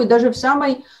человеку и даже в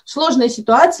самой сложной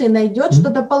ситуации найдет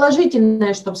что-то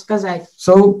положительное, чтобы сказать.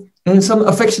 So, and some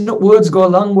affectionate words go a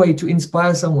long way to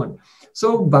inspire someone.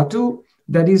 So Batu,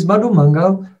 that is Madhu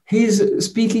Mangal, he's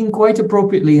speaking quite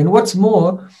appropriately. And what's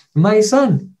more, my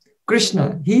son,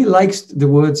 Krishna, he likes the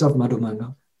words of Madhu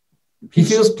Mangal. He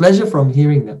feels pleasure from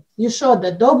hearing them.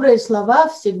 Йашода, добрые слова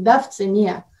всегда в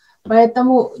цене.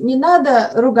 Поэтому не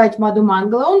надо ругать Мадху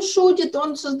Мангала. Он шутит,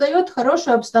 он создает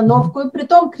хорошую обстановку. И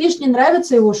притом Кришне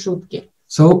нравятся его шутки.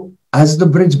 So as the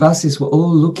Brijbasis were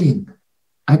all looking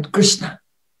at Krishna,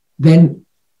 then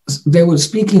they were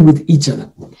speaking with each other.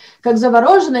 Как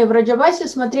завороженные в Браджабасе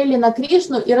смотрели на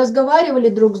Кришну и разговаривали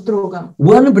друг с другом.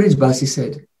 One Brijbasi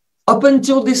said, up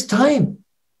until this time,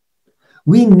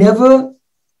 we never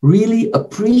really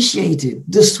appreciated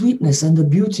the sweetness and the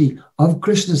beauty of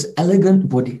Krishna's elegant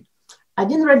body.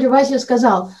 Один Браджабаси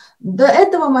сказал, до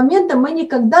этого момента мы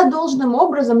никогда должным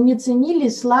образом не ценили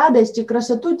сладость и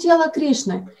красоту тела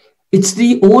Кришны. It's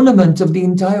the ornament of the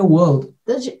entire world.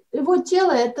 Его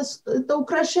тело это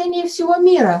украшение всего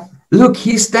мира. Look,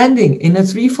 he's standing in a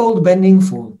threefold bending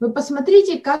form. Вы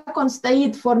посмотрите, как он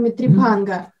стоит в форме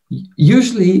трибханга.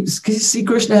 Usually, Sri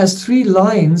Krishna has three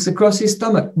lines across his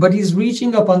stomach, but he's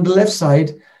reaching up on the left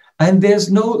side, and there's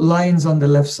no lines on the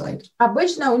left side.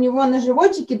 Обычно у него на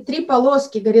животике 3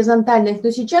 полоски горизонтальных,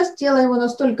 но сейчас тело его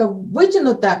настолько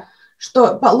вытянуто,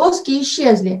 что полоски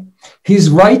исчезли. His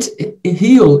right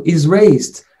heel is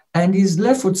raised, and his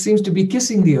left foot seems to be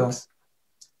kissing the earth.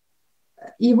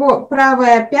 Его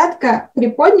правая пятка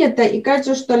приподнята, и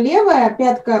кажется, что левая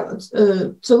пятка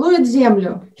целует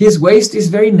землю. His waist is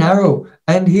very narrow,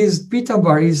 and his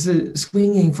pitambar is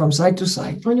swinging from side to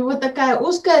side. У него такая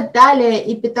узкая талия,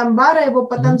 и питамбара его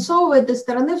потанцовывает из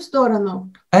стороны в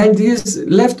сторону. And his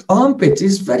left armpit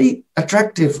is very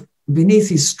attractive beneath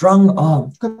his strong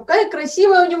arm. Какая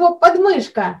красивая у него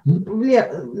подмышка.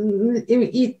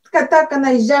 И так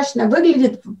она изящно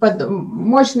выглядит под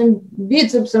мощным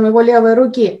бицепсом его левой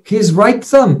руки. His right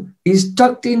thumb is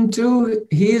tucked into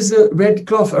his red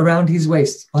cloth around his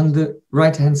waist on the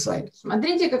right-hand side.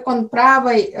 Смотрите, как он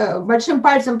большим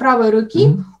пальцем правой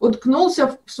руки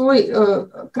уткнулся в свой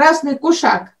красный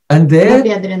кушак. And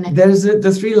there's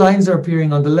the 3 lines are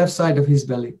appearing on the left side of his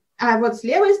belly. А вот с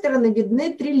левой стороны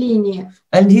видны 3 линии.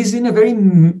 And he's in a very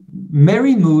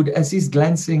merry mood as he's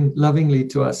glancing lovingly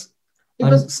to us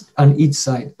on each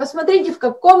side. Посмотрите, в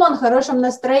каком он хорошем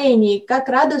настроении, как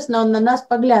радостно он на нас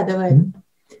поглядывает.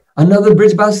 Another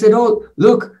Brijbas said, oh,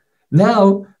 look,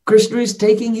 now Krishna is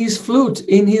taking his flute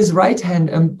in his right hand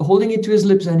and holding it to his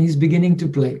lips, and he's beginning to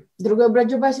play. Другой брат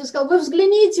Джабаси сказал: вы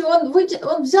взгляните,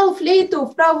 он взял флейту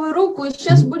в правую руку и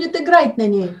сейчас будет играть на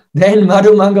ней. Then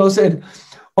Madhu Mangal said,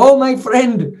 "Oh, my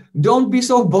friend, don't be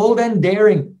so bold and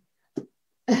daring."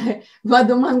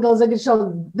 Мадху Мангал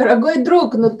закричал: дорогой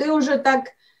друг, но ты уже так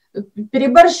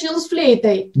переборщил с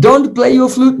флейтой. Don't play your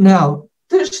flute now.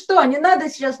 Ты что, не надо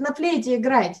сейчас на флейте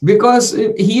играть. Because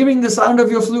hearing the sound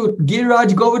of your flute,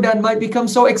 Giriraj Govardhan might become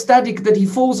so ecstatic that he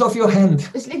falls off your hand.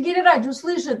 Если Гирирадж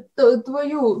услышит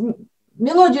твою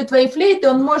мелодию твоей флейты,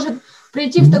 он может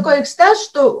прийти в такой экстаз,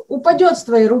 что упадет с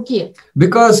твоей руки.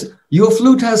 Because your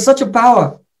flute has such a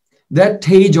power that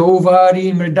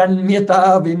tejovari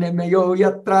mridanyata vinemeyo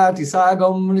yatra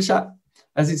tisagam nisha,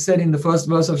 as it said in the first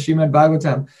verse of Srimad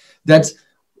Bhagavatam, that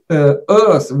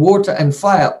earth, water, and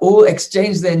fire all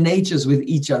exchange their natures with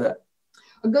each other.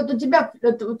 Говорит, у тебя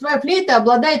твоя флейта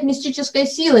обладает мистической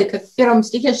силой, как в первом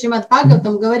стихе Шримад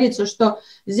Бхагаватам говорится, что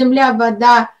земля,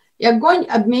 вода и огонь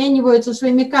обмениваются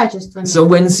своими качествами. So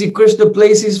when Sri Krishna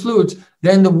plays his flute,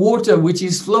 then the water which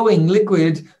is flowing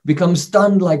liquid becomes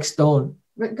stunned like stone.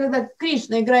 Когда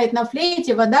Кришна играет на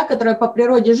флейте, вода, которая по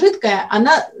природе жидкая,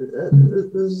 она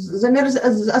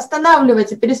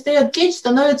останавливается, перестает течь,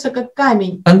 становится как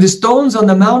камень. And the stones on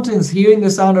the mountains, hearing the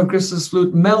sound of Krishna's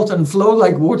flute, melt and flow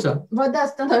like water. Вода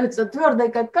становится твердой,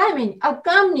 как камень, а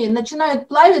камни начинают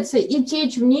плавиться и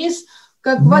течь вниз,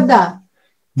 как вода.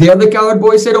 The other coward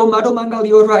boy said, "Oh, Madhu Mangal,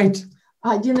 you're right.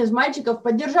 Один из мальчиков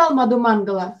поддержал Мадху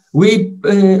Мангала. We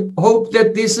hope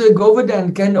that this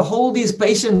Govardhan can hold his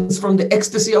patience from the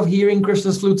ecstasy of hearing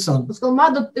Krishna's flute song." Он сказал: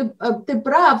 Мадху, ты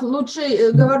прав,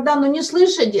 лучше Говардану не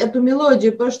слышать эту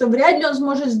мелодию, потому что вряд ли он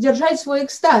сможет сдержать свой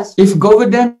экстаз. If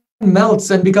Govardhan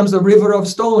melts and becomes a river of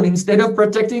stone, instead of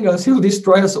protecting us, he'll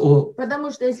destroy us all.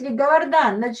 Потому что если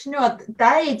Говардан начнет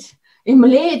таять и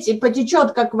млеть, и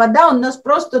потечет, как вода, он нас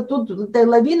просто тут этой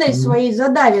лавиной своей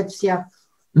задавит всех.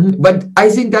 But I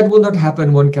think that will not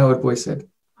happen, one coward boy said.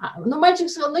 Но мальчик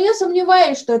сказал: я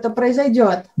сомневаюсь, что это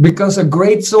произойдет. Because a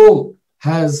great soul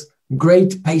has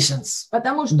great patience.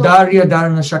 Потому что Dharya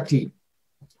Dharana Shakti.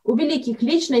 у великих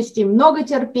личностей много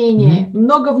терпения,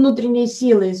 много внутренней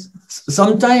силы.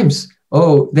 Sometimes,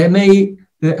 they may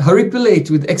horripilate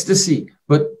with ecstasy,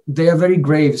 but they are very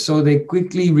grave, so they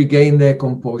quickly regain their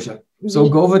composure. So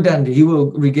Govardhan, he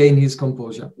will regain his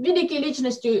composure. Великие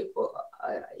личности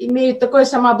имеют такое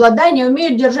самообладание,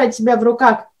 умеют держать себя в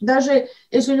руках. Даже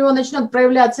если у него начнет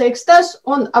проявляться экстаз,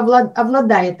 он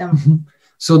обладает им.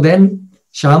 So then,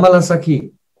 Shyamala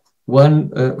Sakhi,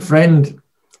 one friend,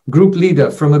 group leader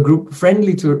from a group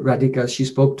friendly to Radhika, she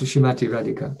spoke to Shrimati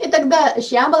Radhika. И тогда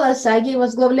Шьямала Саги,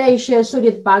 возглавляющая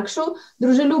Сурит Пакшу,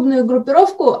 дружелюбную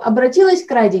группировку, обратилась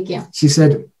к Радике. She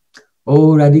said,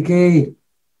 "Oh, Radhika,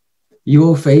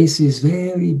 your face is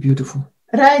very beautiful.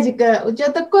 Радика, у тебя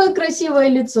такое красивое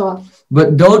лицо.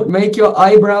 But don't make your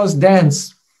eyebrows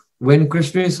dance when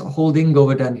Krishna is holding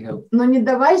Govardhan hill. Но не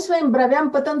давай своим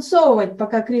бровям потанцовывать,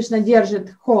 пока Кришна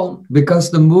держит холм.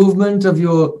 Because the movement of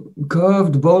your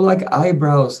curved bow-like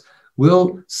eyebrows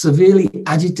will severely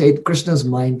agitate Krishna's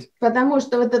mind. Потому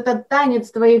что вот этот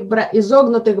танец твоих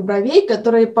изогнутых бровей,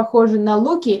 которые похожи на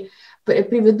луки,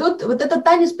 приведут, вот этот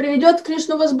танец приведет к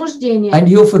Кришну возбуждение. And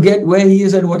he'll forget where he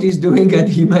is and what he's doing, and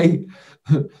he may...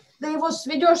 Да его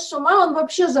сведешь с ума, он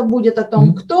вообще забудет о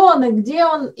том, кто он и где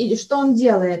он и что он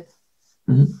делает.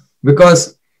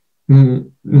 Because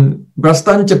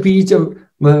Brastancha Pita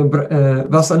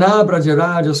Vasana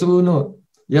Brajaraja Suno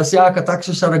Yasyaka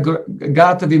Takshashara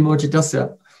Gata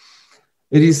Vimochitasya.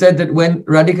 It is said that when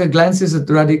Radhika glances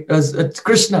at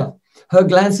Krishna, her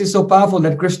glance is so powerful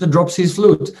that Krishna drops his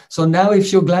flute. So now if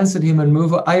she'll glance at him and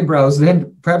move her eyebrows,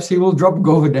 then perhaps he will drop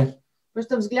Govardhan. Потому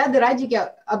что взгляды Радики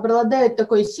обладают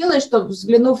такой силой, что,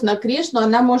 взглянув на Кришну,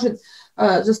 она может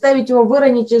заставить его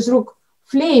выронить из рук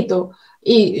флейту.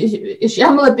 И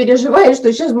Шьямала переживает,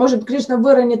 что сейчас, может, Кришна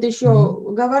выронит еще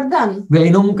Говардан.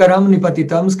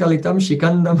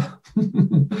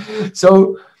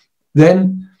 So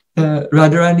then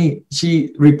Radharani,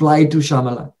 she replied to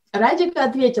Shyamala. Радика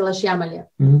ответила Шьямале.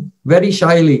 Very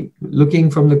shyly, looking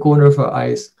from the corner of her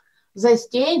eyes.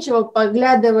 Застенчиво,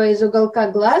 поглядывая из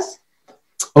уголка глаз.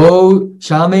 Oh,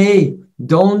 Shyame,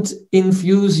 don't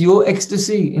infuse your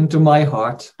ecstasy into my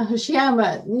heart.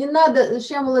 Шьяма, не надо,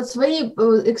 Шьямала, свои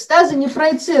экстазы не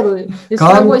проецируй из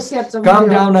своего сердца. Calm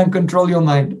down and control your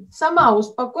mind. Сама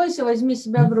успокойся, возьми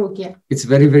себя в руки. It's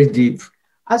very, very deep.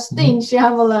 Остынь,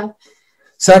 Шьямала.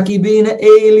 Saki bina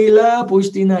e lila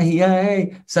pushtina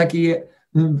hiai, saki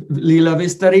lila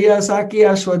vistaria saki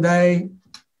ashwadai.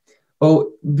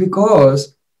 Oh,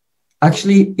 because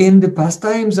Actually, in the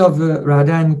pastimes of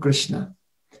Radha and Krishna,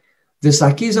 the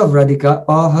Sakis of Radhika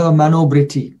are her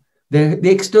manobriti. They're the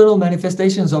external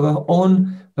manifestations of her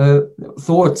own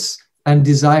thoughts and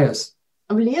desires.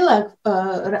 В лилах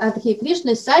Радхи и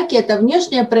Кришны Саки — это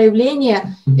внешнее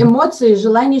проявление эмоций и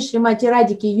желаний Шримати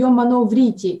Радики, ее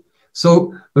мановрити.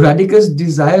 So Radhika's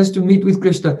desires to meet with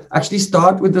Krishna actually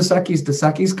start with the Sakis. The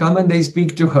Sakis come and they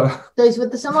speak to her. То есть вот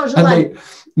это само желание,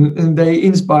 and they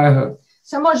inspire her.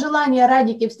 Само желание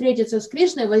Радики встретиться с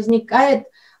Кришной возникает,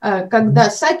 когда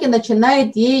Саки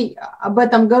начинает ей об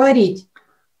этом говорить.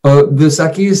 The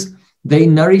Sakis, they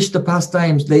nourish the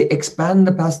pastimes, they expand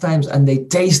the pastimes, and they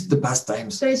taste the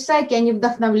pastimes. То есть Саки, они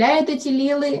вдохновляют эти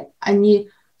лилы, они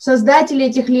создатели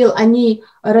этих лил, они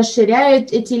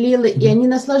расширяют эти лилы, и они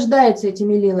наслаждаются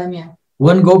этими лилами.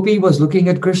 One gopi was looking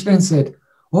at Krishna and said,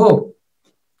 "Oh,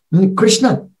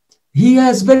 Krishna, he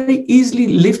has very easily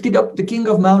lifted up the king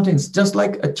of mountains, just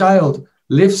like a child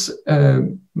lifts a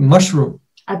mushroom."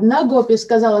 Одна гопи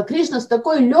сказала: Кришна с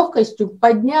такой легкостью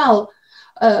поднял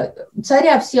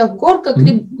царя всех гор, как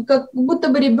будто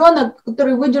бы ребенок,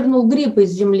 который выдернул гриб из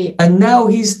земли. And now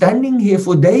he's standing here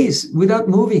for days without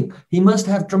moving. He must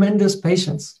have tremendous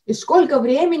patience. И сколько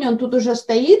времени он тут уже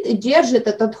стоит и держит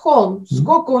этот холм,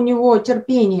 сколько у него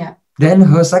терпения. Then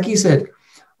her Saki said,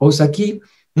 "Oh Saki,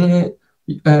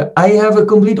 I have a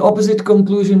complete opposite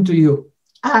conclusion to you.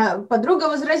 А подруга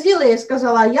возразила и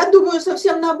сказала: я думаю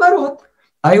совсем наоборот.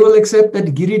 I will accept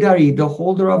that Giridhari, the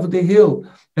holder of the hill,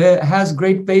 has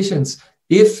great patience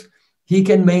if he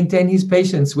can maintain his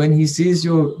patience when he sees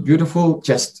your beautiful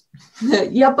chest."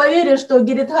 Я поверю, что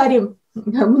Гиридхари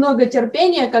много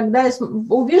терпения, когда я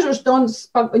увижу, что он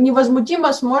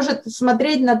невозмутимо сможет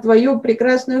смотреть на твою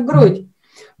прекрасную грудь.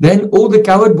 Then all the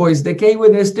coward boys, they came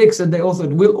with their sticks and they all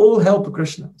said, "We'll all help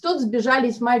Krishna." Тут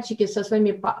сбежались мальчики со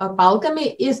своими палками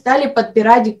и стали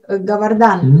подпирать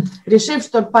Говардан, решив,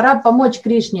 что пора помочь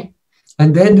Кришне.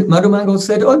 And then Madhu Mangal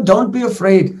said, "Oh, don't be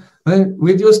afraid.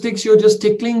 With your sticks, you're just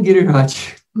tickling Giriraj."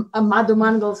 Мадху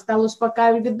Мангал стал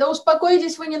успокаивать, говорит: да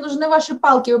успокойтесь, вы не нужны ваши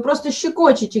палки, вы просто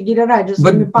щекочете Гирираджа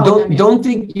своими палками. But don't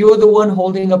think you're the one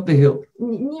holding up the hill.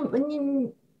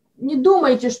 Не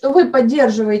думайте, что вы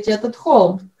поддерживаете этот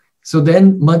холм. So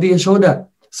then Mother Yashoda,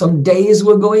 some days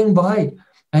were going by,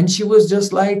 and she was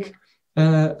just like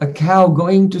a cow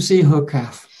going to see her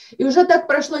calf. И уже так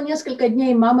прошло несколько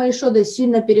дней, мама Ишода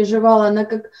сильно переживала, она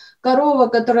как корова,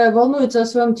 которая волнуется о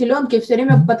своем теленке, все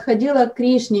время подходила к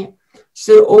Кришне.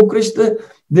 She said, "Oh Krishna,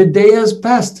 the day has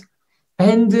passed,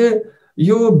 and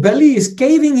your belly is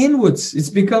caving inwards. It's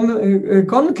become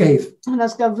concave." Она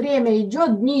сказала: время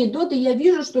идет, дни идут, и я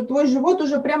вижу, что твой живот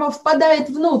уже прямо впадает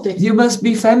внутрь. You must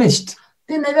be famished.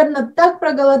 Ты, наверное, так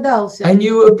проголодался. And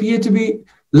you appear to be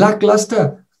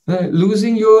lackluster,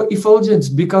 losing your effulgence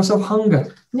because of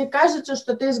hunger. Мне кажется,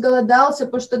 что ты изголодался,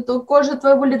 потому что кожа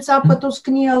твоего лица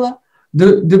потускнела.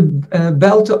 The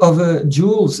belt of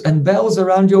jewels and bells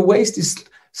around your waist is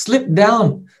slipped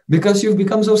down because you've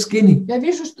become so skinny. Я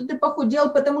вижу, что ты похудел,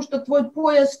 потому что твой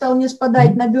пояс стал не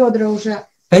спадать на бедра уже.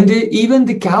 And even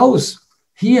the cows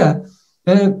here,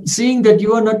 seeing that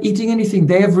you are not eating anything,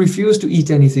 they have refused to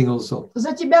eat anything also.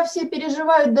 За тебя все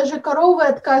переживают, даже коровы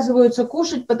отказываются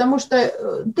кушать, потому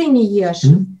что ты не ешь.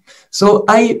 So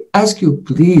I ask you,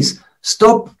 please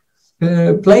stop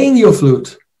playing your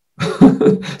flute.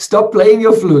 Stop playing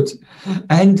your flute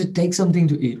and take something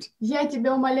to eat. Я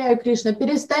тебя умоляю, Кришна,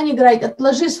 перестань играть,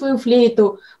 отложи свою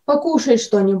флейту, покушай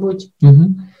что-нибудь.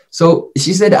 So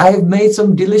she said, "I have made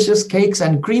some delicious cakes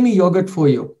and creamy yogurt for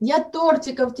you." Я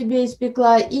тортиков тебе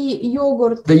испекла и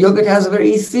йогурт. The yogurt has a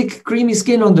very thick, creamy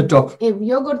skin on the top. И в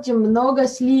йогурте много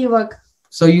сливок.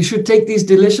 So you should take these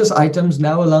delicious items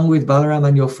now along with Balaram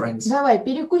and your friends. Давай,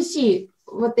 перекуси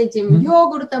вот этим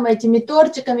йогуртом, этими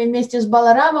тортиками вместе с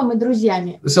Баларамом и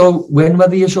друзьями. So when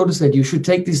Mother Yashoda said, "You should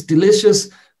take this delicious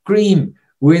cream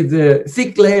with a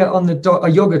thick layer on the top, a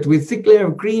yogurt with thick layer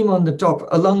of cream on the top,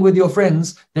 along with your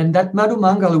friends," then that Madhu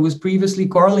Mangal, who was previously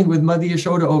quarreling with Mother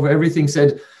Yashoda over everything,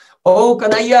 said, "Oh,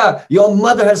 Kanaya, your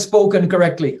mother has spoken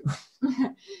correctly."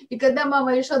 И когда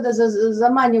мама Ишода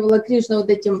заманивала Кришну вот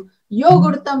этим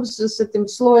йогуртом с этим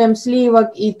слоем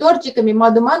сливок и тортиками,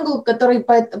 Мадху Мангал, который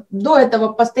до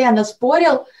этого постоянно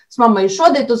спорил с мамой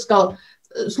Ишодой, тут сказал: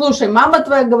 слушай, мама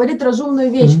твоя говорит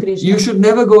разумную вещь, Кришна. You should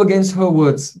never go against her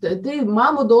words. Ты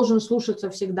маму должен слушаться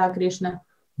всегда, Кришна.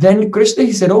 Then Krishna,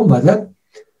 he said, "Oh mother,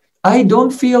 I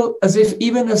don't feel as if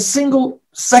even a single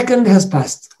second has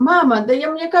passed." Мама, да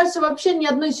мне кажется, вообще ни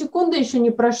одной секунды еще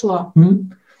не прошло.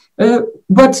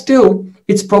 But still,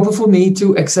 it's proper for me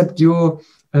to accept your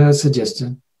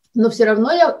suggestion. Но все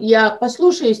равно я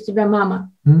послушаюсь тебя, мама.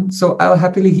 So I'll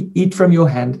happily eat from your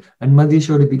hand. And Mother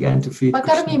Yashoda began to feed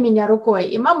Покорми Krishna. меня рукой.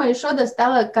 И мама Ешода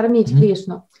стала кормить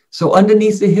Кришну. So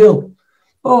underneath the hill,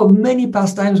 many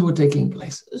pastimes were taking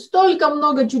place. Столько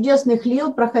много чудесных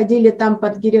лил проходили там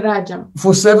под Гирираджем.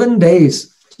 For 7 days,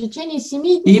 В течение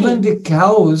 7 even дней. the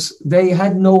cows, they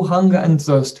had no hunger and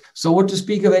thirst. So what to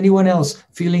speak of anyone else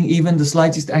feeling even the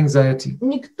slightest anxiety?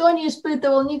 Никто не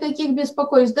испытывал никаких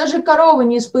беспокойств. Даже коровы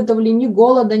не испытывали ни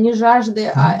голода, ни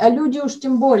жажды, а люди уж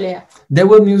тем более. There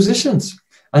were musicians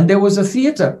and there was a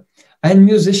theater. And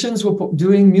musicians were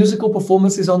doing musical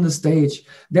performances on the stage.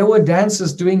 There were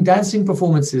dancers doing dancing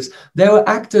performances. There were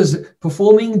actors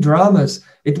performing dramas.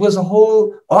 It was a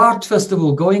whole art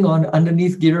festival going on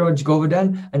underneath Giriraj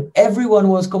Govardhan, and everyone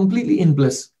was completely in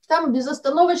bliss. Там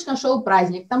безостановочно шел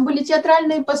праздник. Там были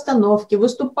театральные постановки,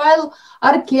 выступал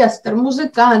оркестр,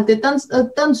 музыканты,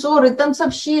 танцоры,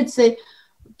 танцовщицы.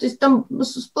 То есть там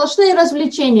сплошные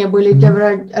развлечения были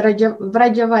в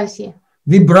Раджаваси.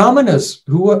 The Brahmanas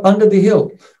who were under the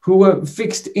hill, who were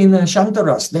fixed in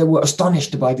Shantaras, they were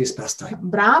astonished by this pastime.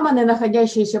 Браманы,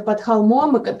 находящиеся под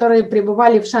холмом, и которые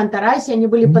пребывали в Шантарасе, они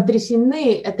были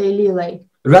потрясены этой лилой.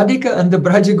 Radhika and the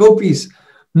Braja Gopis,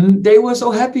 they were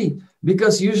so happy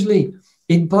because usually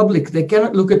in public they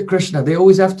cannot look at Krishna. They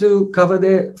always have to cover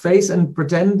their face and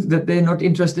pretend that they're not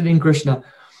interested in Krishna.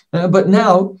 But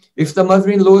now, if the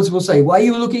mother-in-laws will say, "Why are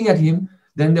you looking at him?"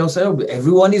 Then they'll say, "Oh,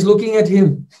 everyone is looking at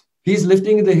him. He's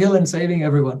lifting the hill and saving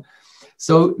everyone."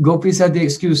 So gopis had the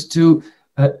excuse to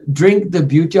drink the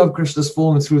beauty of Krishna's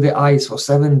form through their eyes for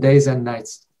 7 days and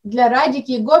nights. Для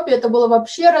Радики и Гопи это было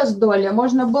вообще раздолье.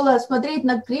 Можно было смотреть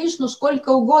на Кришну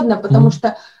сколько угодно, потому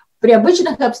что при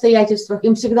обычных обстоятельствах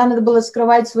им всегда надо было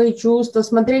скрывать свои чувства,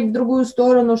 смотреть в другую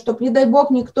сторону, чтобы, не дай бог,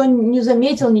 никто не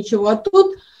заметил ничего. А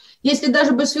тут, если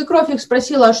даже бы свекровь их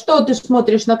спросила, а что ты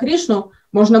смотришь на Кришну,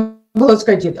 можно было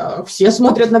сказать, все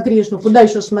смотрят на Кришну, куда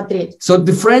еще смотреть? So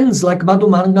the friends like Madhu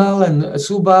Mangal and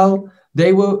Subal,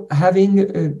 they were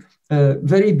having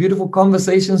very beautiful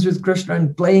conversations with Krishna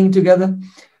and playing together.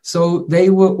 So they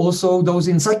were also, those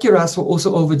in Sakyaras were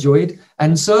also overjoyed.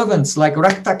 And servants like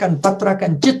Raktak and Patrak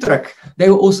and Chitrak, they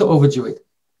were also overjoyed.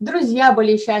 Друзья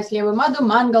были счастливы, Мадху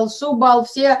Мангал, Субал,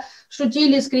 все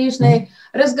шутили с Кришной,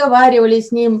 разговаривали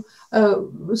с ним.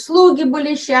 Слуги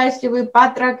были счастливы,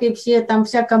 Патрак и все, там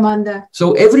вся команда.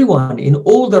 So everyone in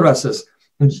all the rasas,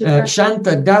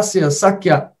 Shanta, Dasya,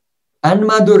 Sakya, and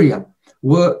Madhurya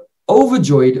were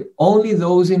overjoyed. Only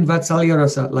those in Vatsalya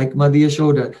rasa, like Madhya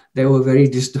Yashoda, they were very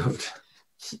disturbed.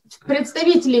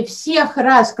 Представители всех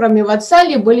рас, кроме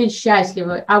Ватсали, были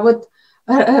счастливы, а вот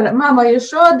мама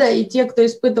Яшода и те, кто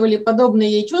испытывали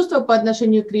подобные ей чувства по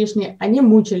отношению к Кришне, они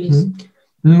мучились.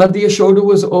 Madhya Yashoda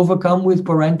was overcome with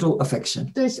parental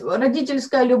affection. То есть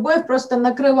родительская любовь просто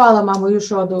накрывала маму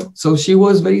Яшоду. So she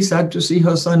was very sad to see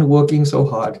her son working so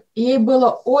hard. Ей было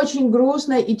очень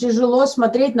грустно и тяжело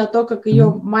смотреть на то, как ее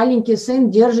маленький сын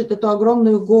держит эту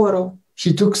огромную гору.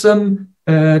 She took some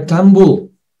tambul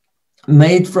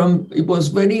made from, it was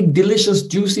very delicious,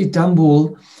 juicy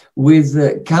tambul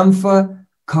with camphor,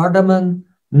 cardamom,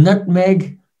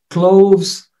 nutmeg,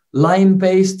 cloves, lime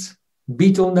paste,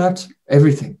 betel nut,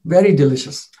 everything. Very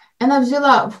delicious. Она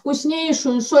взяла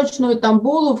вкуснейшую сочную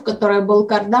тамбулу, в которой был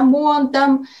кардамон,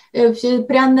 там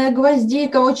пряная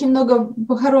гвоздика, очень много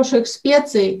хороших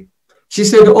специй. She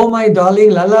said, "Oh, my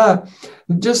darling Lala,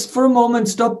 just for a moment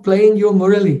stop playing your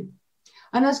murali."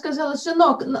 Она сказала,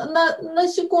 сынок, на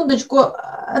секундочку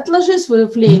отложи свою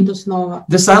флейту снова.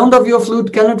 The sound of your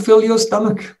flute cannot fill your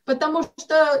stomach. Потому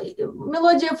что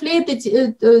мелодия флейты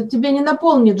тебе не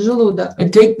наполнит желудок.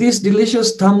 And take this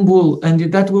delicious tambul, and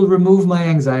that will remove my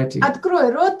anxiety.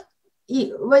 Открой рот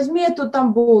и возьми эту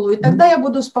тамбулу, и тогда я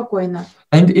буду спокойна.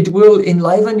 And it will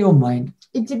enliven your mind.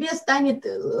 И тебе станет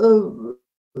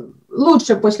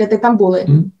лучше после этой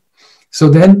тамбулы. So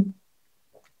then,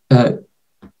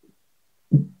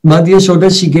 Madhya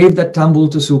Yashoda, she gave that tambul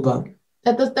to Subal.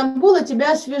 Эта тамбула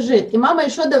тебя освежит. И мама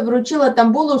Яшода вручила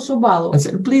тамбулу Субалу. And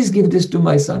said, "Please give this to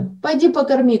my son." Пойди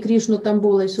покорми Кришну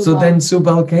тамбулой, So Субал. then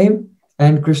Subal came,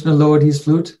 and Krishna lowered his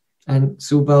flute, and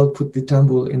Subal put the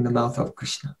tambul in the mouth of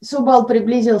Krishna. Субал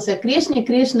приблизился к Кришне,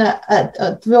 Кришна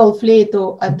отвел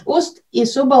флейту от уст, и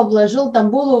Субал вложил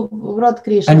тамбулу в рот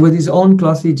Кришны. And with his own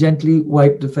cloth, he gently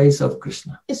wiped the face of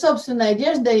Krishna. И собственной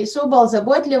одеждой Субал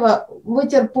заботливо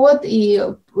вытер пот и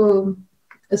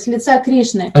с лица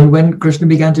Кришны. And when Krishna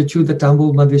began to chew the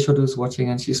tambul, Madhya Yashoda was watching,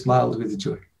 and she smiled with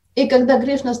joy. И когда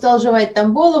Кришна стал жевать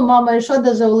тамбулу, мама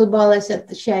Яшода заулыбалась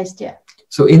от счастья.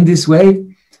 So in this way,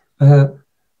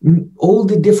 all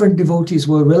the different devotees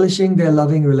were relishing their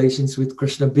loving relations with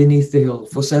Krishna beneath the hill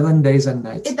for 7 days and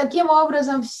nights. И таким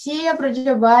образом все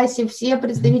браджабаси, все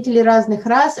представители разных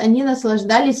рас, они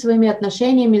наслаждались своими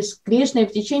отношениями с Кришной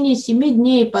в течение 7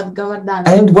 дней под Говарданой.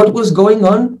 And what was going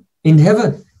on in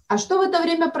heaven? А что в это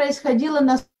время происходило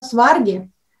на Сварге?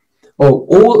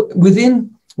 Oh,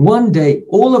 within 1 day,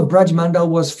 all of Braj Mandal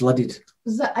was flooded.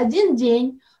 За один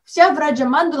день вся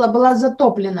Браджа-мандала была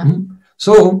затоплена.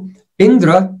 So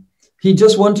Indra, he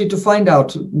just wanted to find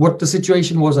out what the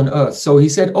situation was on earth. So he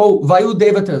said, oh, Vayu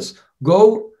Devatas,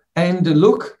 go and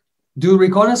look, do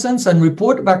reconnaissance and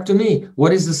report back to me.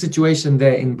 What is the situation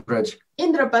there in Braj?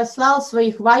 Индра послал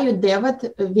своих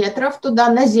Ваю-деват, ветров, туда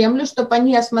на землю, чтобы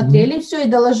они осмотрели все и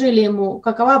доложили ему,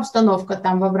 какова обстановка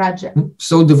там во Брадже.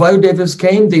 So the Vayu Devas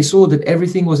came, they saw that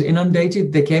everything was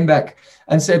inundated. They came back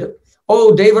and said,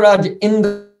 oh, Devaraj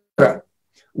Indra,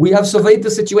 we have surveyed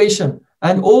the situation.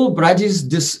 And all Braj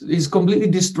is completely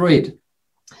destroyed.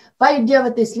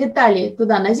 Ваю-деваты слетали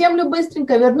туда на землю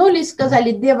быстренько, вернулись,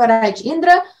 сказали, Деварадж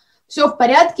Индра, все в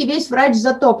порядке, весь Брадж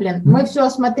затоплен. Мы все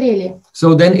осмотрели.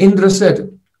 So then Indra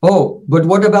said, oh, but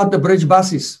what about the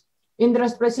Brajbasis? Индра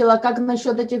спросила, как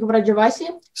насчет этих Браджаваси?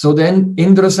 So then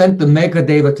Indra sent the Mega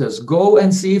Devatas, go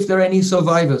and see if there are any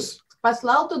survivors.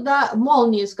 Послал туда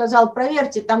молнии, сказал,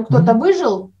 проверьте, там кто-то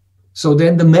выжил. So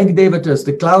then the Meg Devatas,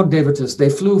 the cloud Devatas, they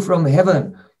flew from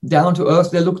heaven down to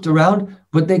earth. They looked around,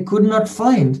 but they could not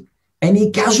find any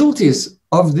casualties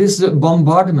of this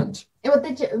bombardment. И вот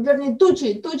эти, вернее,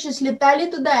 тучи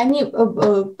слетали туда, они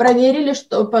проверили,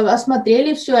 что,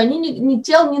 осмотрели все, они ни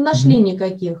тел не нашли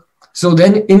никаких. So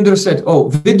then Indra said, oh,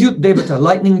 Vidyut Devata,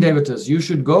 lightning Devatas, you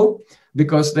should go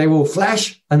because they will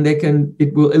flash and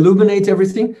it will illuminate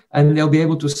everything and they'll be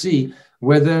able to see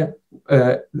whether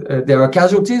there are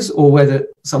casualties or whether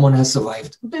someone has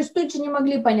survived. То есть тучи не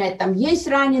могли понять, там есть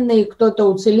раненые, кто-то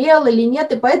уцелел или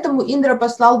нет, и поэтому Индра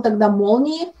послал тогда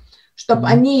молнии, чтобы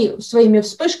они своими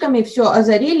вспышками все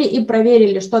озарили и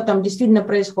проверили, что там действительно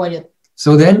происходит.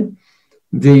 So then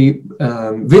the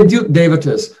Vidyut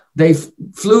Devatas, they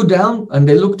flew down and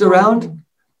they looked around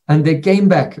and they came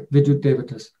back, Vidyut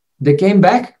Devatas. They came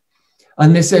back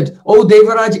and they said, oh,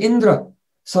 Devaraj Indra,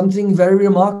 something very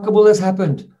remarkable has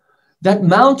happened. That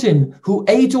mountain who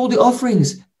ate all the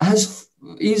offerings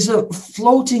is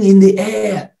floating in the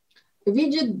air.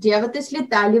 Видят, деваты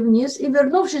слетали вниз и,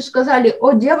 вернувшись, сказали,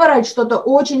 о, Деварадж, что-то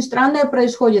очень странное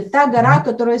происходит. Та гора,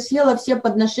 которая съела все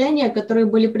подношения, которые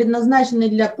были предназначены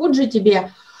для пуджи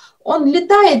тебе, он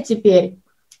летает теперь.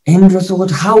 Indra thought,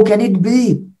 how can it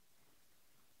be?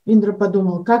 Индра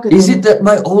подумал, как это? Is it that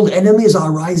my old enemies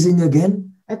are rising again?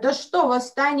 Это что,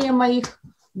 восстание моих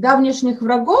давнишних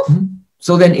врагов?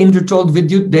 So then Indra told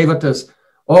Vidyut Devatas,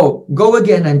 oh, go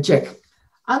again and check.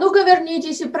 А ну-ка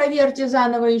вернитесь и проверьте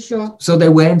заново еще. So they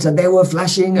went and they were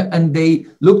flashing and they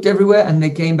looked everywhere and they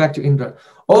came back to Indra.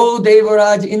 Oh,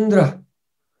 Devaraj Indra,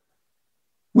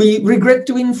 we regret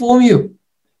to inform you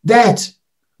that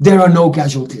there are no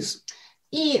casualties.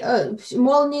 И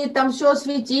молнии там все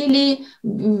осветили,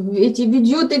 эти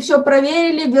видюты все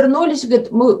проверили, вернулись,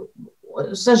 говорят, мы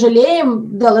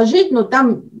сожалеем доложить, но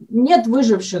там нет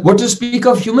выживших. What to speak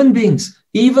of human beings?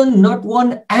 Even not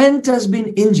one ant has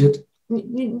been injured.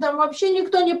 Там вообще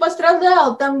никто не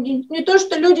пострадал, там не то,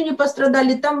 что люди не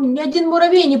пострадали, там ни один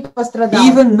муравей не пострадал.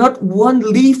 Even not one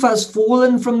leaf has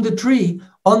fallen from the tree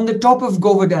on the top of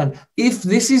Govardhan. If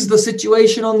this is the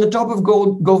situation on the top of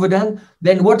Govardhan,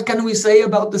 then what can we say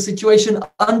about the situation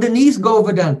underneath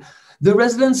Govardhan? The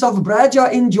residents of Braj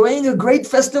are enjoying a great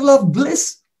festival of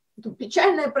bliss.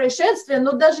 Печальное происшествие,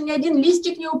 но даже ни один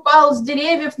листик не упал с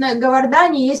деревьев на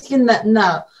Говардане, если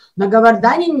на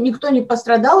Говардане никто не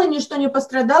пострадал и ничто не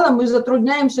пострадало, мы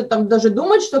затрудняемся там даже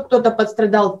думать, что кто-то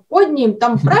пострадал под ним,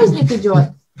 там праздник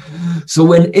идет. So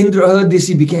when Indra heard this,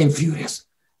 he became furious.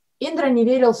 Индра не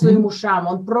верил своим ушам,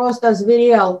 он просто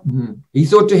озверел. He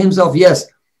thought to himself, yes,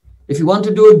 if you want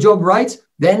to do a job right,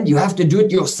 then you have to do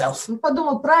it yourself. Он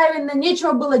подумал, правильно,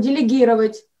 нечего было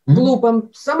делегировать глупым,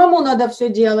 самому надо все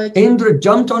делать. Indra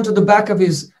jumped onto the back of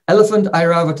his elephant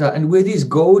Airavata, and with his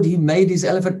goad he made his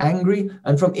elephant angry,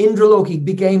 and from Indralok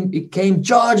it came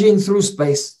charging through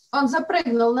space. Он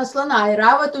запрыгнул на слона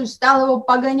Айравату и стал его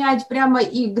погонять прямо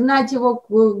и гнать его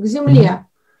к земле.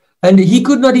 And he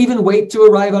could not even wait to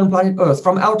arrive on planet Earth.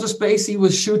 From outer space, he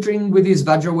was shooting with his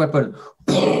Vajra weapon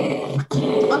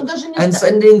and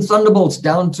sending thunderbolts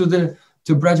down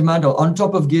to Brajmandal on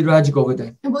top of Giriraj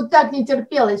Govardhan. Вот так не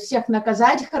терпелось всех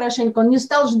наказать хорошенько. Он не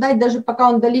стал ждать даже пока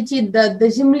он долетит до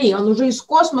земли. Он уже из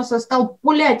космоса стал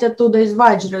пулять оттуда из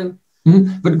Ваджры.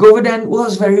 But Govardhan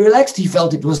was very relaxed. He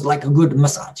felt it was like a good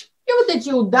massage. И И вот эти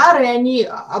удары, они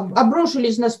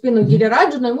обрушились на спину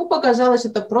Гирираджа, но ему показалось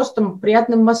это просто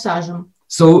приятным массажем.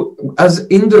 So as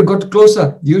Indra got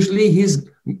closer, usually his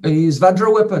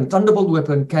Vajra weapon, thunderbolt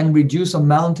weapon, can reduce a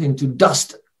mountain to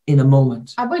dust in a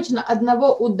moment. Обычно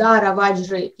одного удара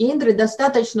Ваджры Индры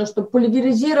достаточно, чтобы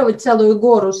пульверизировать целую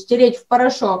гору, стереть в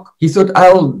порошок. He thought,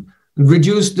 I'll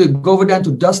reduce the Govardhana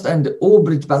to dust and all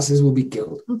Brijbasis will be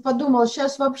killed. Он подумал,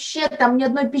 сейчас вообще там ни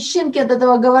одной песчинки от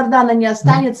этого Говардана не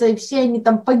останется, и все они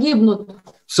там погибнут.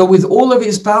 So with all of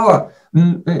his power,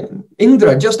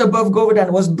 Indra, just above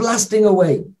Govardhana, was blasting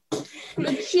away.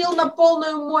 Включил на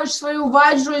полную мощь свою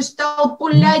Ваджру и стал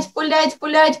пулять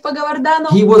по Говардану.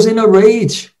 He was in a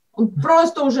rage. Он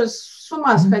просто уже с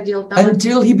ума сходил там.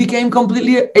 Until he became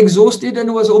completely exhausted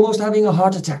and was almost having a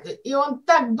heart attack. И он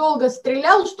так долго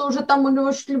стрелял, что уже там у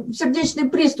него сердечный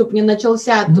приступ не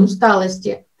начался от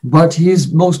усталости. But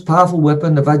his most powerful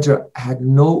weapon, the Vajra, had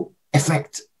no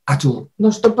effect at all.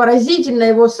 Но что поразительно,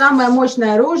 его самое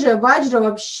мощное оружие, Ваджра,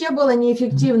 вообще было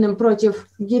неэффективным против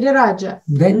Гирираджа.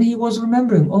 Then he was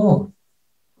remembering, oh,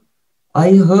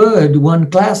 I heard one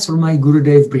class from my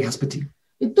Gurudev Brihaspati.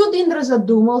 И тут Индра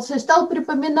задумался и стал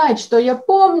припоминать, что я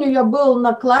помню, я был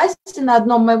на классе на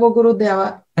одном моего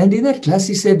Гурудева. And in that class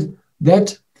he said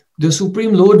that the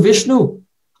Supreme Lord Vishnu,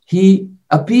 he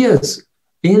appears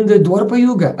in the Dwapara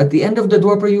Yuga, at the end of the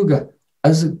Dwapara Yuga,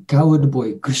 as a coward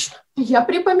boy, Krishna. Я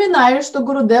припоминаю, что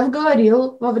Гурудев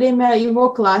говорил во время его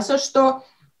класса, что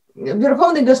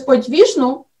Верховный Господь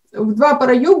Вишну в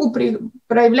Двапара-югу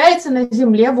проявляется на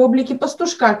земле в облике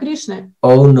пастушка Кришны.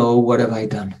 Oh no, what have I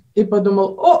done? И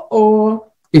подумал, о-о.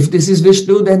 If this is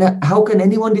Vishnu, then how can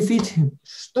anyone defeat him?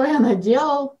 Что я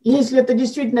наделал? Если это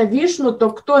действительно Вишну, то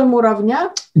кто ему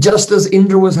равня? Just as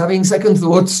Indra was having second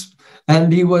thoughts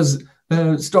and he was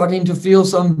starting to feel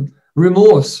some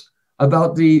remorse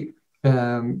about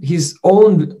his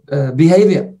own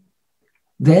behavior,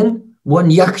 then one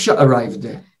yaksha arrived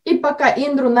there. И пока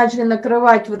Индру начали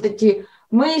накрывать вот эти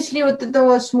мысли, вот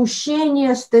этого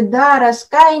смущения, стыда,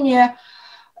 раскаяния,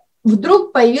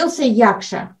 вдруг появился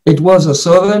Якша. It was a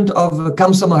servant of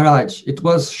Kamsa Maharaj. It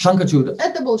was Shankachuda.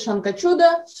 Это был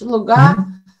Шанкачуда, слуга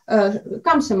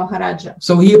Камсы Махараджа.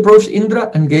 So he approached Indra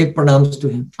and gave pranams to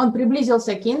him. Он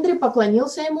приблизился к Индре,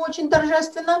 поклонился ему очень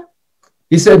торжественно.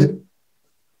 He said,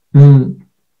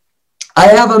 I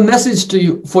have a message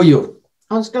for you.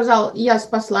 Он сказал, я с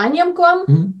посланием к вам.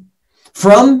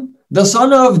 From the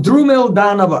son of Drumil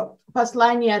Danava.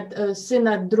 Послание от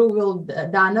сына Друвил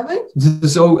Дановы.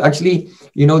 So actually,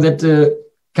 you know that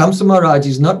Kamsa Maharaj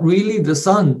is not really the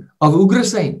son of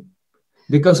Ugrasen,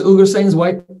 because Ugrasen's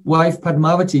wife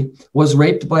Padmavati was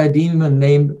raped by a demon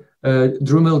named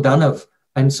Drumil Danav,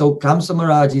 and so Kamsa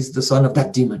Maharaj is the son of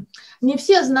that demon. Не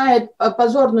все знают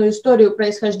позорную историю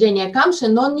происхождения Камши,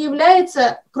 но он не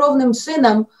является кровным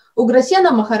сыном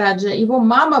Уграсена Махараджа. Его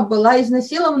мама была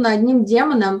изнасилована одним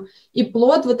демоном, и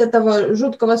плод вот этого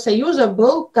жуткого союза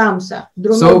был Камса.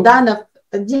 Друмилданов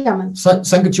 – демон.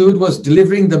 Sankachud was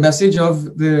delivering the message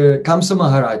of the Kamsa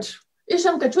Maharaj. И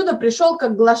Шанкачуда пришел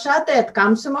как глашатай от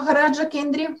Камсы Махараджа к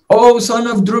Индре. Oh, son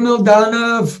of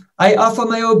Drumildanav, I offer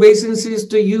my obeisances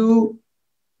to you.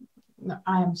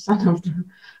 I am son of...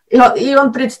 И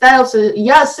он представился,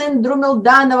 я сын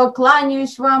Друмилданова,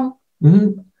 кланяюсь вам.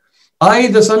 I,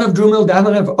 the son of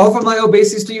Drumil-Danava, offer my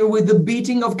obeisances to you with the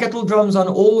beating of kettle drums on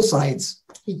all sides.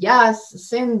 Я,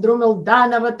 сын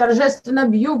Друмилданова, торжественно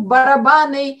бью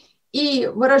барабаны и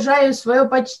выражаю свое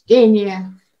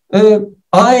почтение.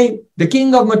 I, the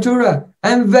king of Mathura,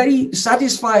 am very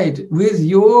satisfied with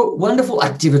your wonderful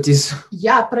activities.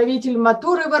 Я, правитель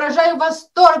Матуры, выражаю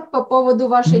восторг по поводу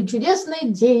вашей чудесной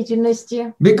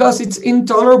деятельности. Because it's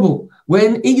intolerable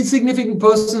when insignificant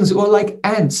persons who are like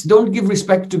ants don't give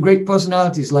respect to great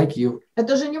personalities like you.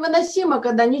 Это же невыносимо,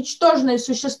 когда ничтожные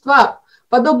существа,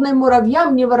 подобные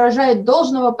муравьям, не выражают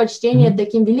должного почтения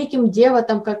таким великим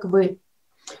деватам, как вы.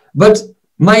 But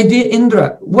my dear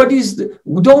Indra,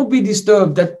 don't be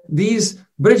disturbed that these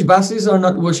Brijbasis are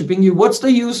not worshipping you. What's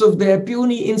the use of their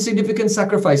puny, insignificant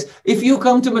sacrifice? If you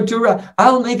come to Mathura,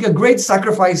 I'll make a great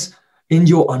sacrifice in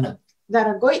your honor.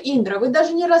 Дорогой Индра, вы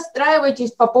даже не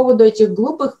расстраивайтесь по поводу этих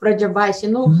глупых Браджабаси.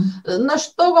 Ну, на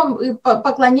что вам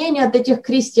поклонение от этих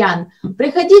крестьян?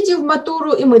 Приходите в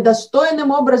Матуру, и мы достойным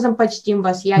образом почтим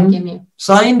вас ягьями.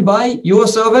 Signed by your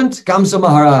servant, Kamsa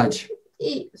Maharaj.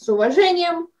 И с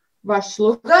уважением, ваш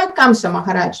слуга Камса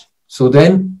Махарадж. So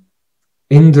then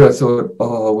Indra thought,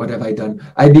 oh, what have I done?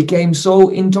 I became so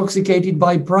intoxicated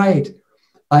by pride.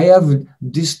 I have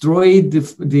destroyed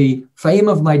the fame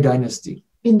of my dynasty.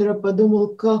 Индра подумал,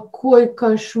 какой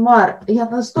кошмар. Я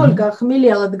настолько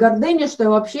охмелел от гордыни, что я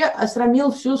вообще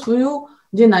осрамил всю свою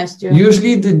династию.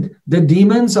 Usually the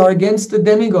demons are against the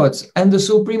demigods and the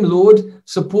Supreme Lord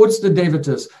supports the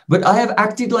devatas. But I have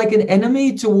acted like an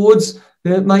enemy towards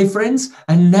my friends,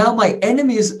 and now my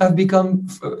enemies have become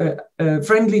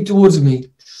friendly towards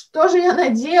me. Что же я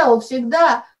наделал?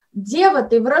 Всегда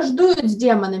деваты враждуют с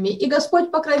демонами, и Господь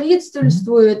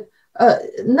покровительствует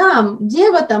нам,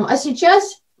 деватам, а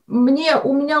сейчас у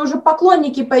меня уже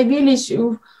поклонники появились,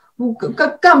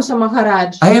 как Камса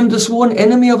Махарадж. I am the sworn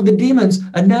enemy of the demons,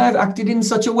 and now I've acted in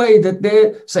such a way that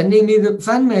they're sending me the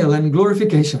fan mail and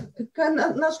glorification.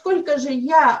 Насколько же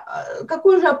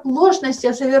какую же оплошность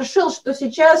я совершил, что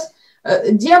сейчас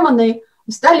демоны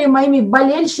стали моими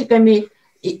болельщиками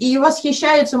и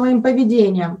восхищаются моим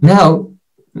поведением. Now,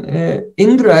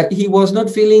 Indra, he was not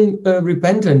feeling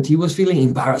repentant, he was feeling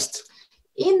embarrassed.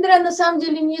 Индра на самом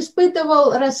деле не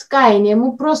испытывал раскаяния,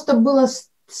 ему просто было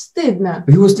стыдно.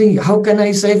 He was thinking, how can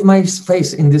I save my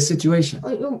face in this situation?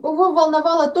 Его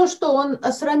волновало то, что он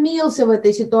осрамился в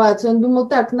этой ситуации. Он думал,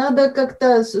 так, надо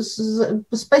как-то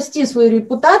спасти свою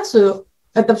репутацию,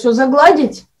 это все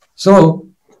загладить. So,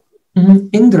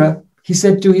 Indra, he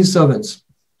said to his servants,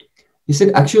 he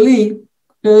said, actually,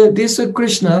 this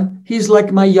Krishna, he's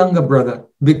like my younger brother,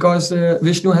 because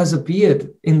Vishnu has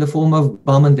appeared in the form of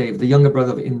Vamandev, the younger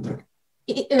brother of Indra.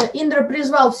 Индра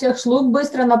призвал всех слуг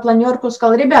быстро на планерку,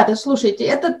 сказал, ребята, слушайте,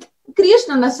 этот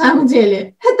Кришна на самом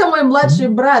деле, это мой младший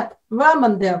брат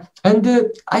Вамандев.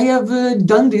 And I have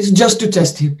done this just to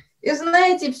test him. И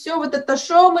знаете, все вот это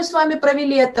шоу мы с вами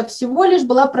провели, это всего лишь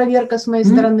была проверка с моей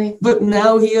стороны. But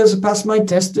now he has passed my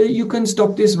test. You can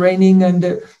stop this raining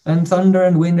and thunder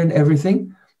and wind and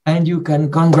everything, and you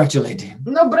can congratulate him.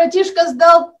 Но братишка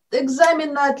сдал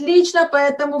экзамен на отлично,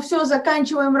 поэтому все,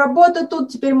 заканчиваем работу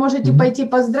тут, теперь можете пойти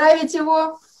поздравить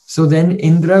его. So then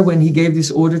Indra, when he gave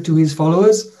this order to his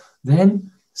followers,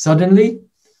 then suddenly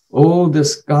all the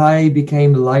sky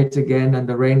became light again and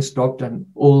the rain stopped and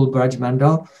all Braj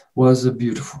Mandal was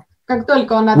beautiful. Как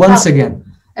только он отдал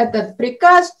этот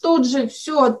приказ, тут же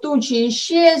все, тучи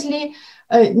исчезли,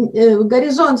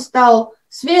 горизонт стал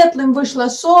светлым, вышло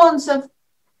солнце.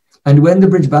 And when the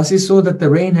Brijbasis saw that the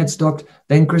rain had stopped,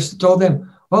 then Krishna told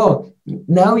them, oh,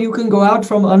 now you can go out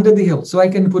from under the hill, so I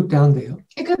can put down the hill.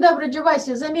 И когда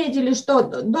браджаваси заметили, что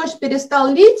дождь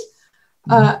перестал лить,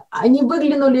 они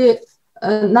выглянули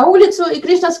на улицу, и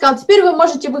Кришна сказал, теперь вы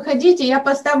можете выходить, и я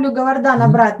поставлю Говардхан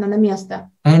обратно на место.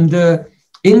 And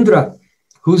Indra,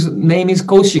 whose name is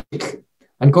Kaushik,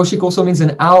 and Kaushik also means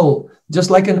an owl, just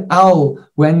like an owl,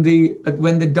 when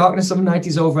the darkness of night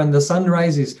is over and the sun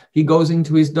rises, he goes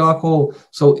into his dark hole.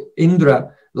 So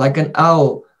Indra, like an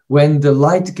owl, when the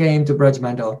light came to Braj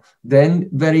Mandal, then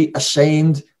very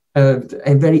ashamed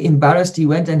and very embarrassed, he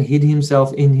went and hid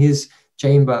himself in his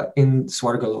chamber in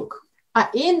Swargalok. А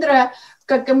Индра,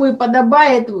 как ему и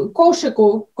подобает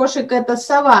Кошику, Кошик это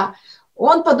сова,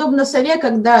 он, подобно сове,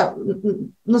 когда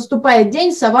наступает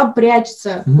день, сова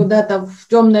прячется куда-то в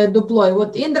темное дупло. И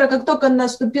вот Индра, как только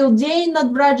наступил день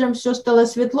над Браджем, все стало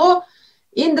светло,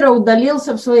 Индра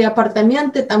удалился в свои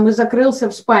апартаменты там и закрылся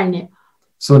в спальне.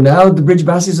 So now the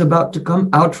Brijbasi is about to come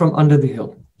out from under the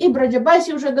hill. И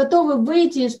браджабаси уже готовы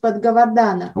выйти из-под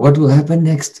Говардхана. What will happen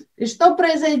next? И что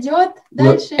произойдет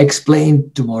дальше? We'll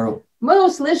explain tomorrow. Мы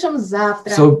услышим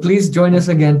завтра. So please join us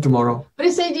again tomorrow.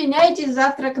 Присоединяйтесь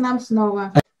завтра к нам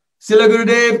снова. Srila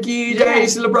Gurudev ki jai,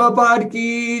 Srila Prabhupada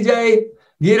ki jai,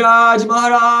 Giraj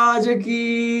Maharaj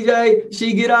ki jai,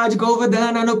 Shri Giraj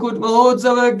Govardhana-Dharana-Lila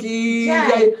Mahotsav ki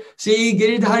jai, Shri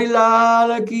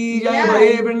Giridhari-Lala ki jai,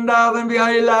 Bhai Vrindavan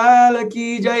Bihari-Lala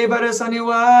ki jai,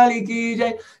 Varasani-Wali ki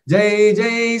jai, Jai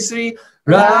Jai Sri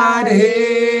Radhe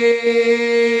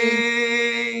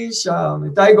Shyam.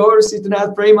 Nitai Gaur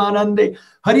Sitanath Premanande.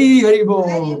 Hari Hari Bol.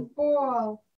 Hari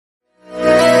Bol.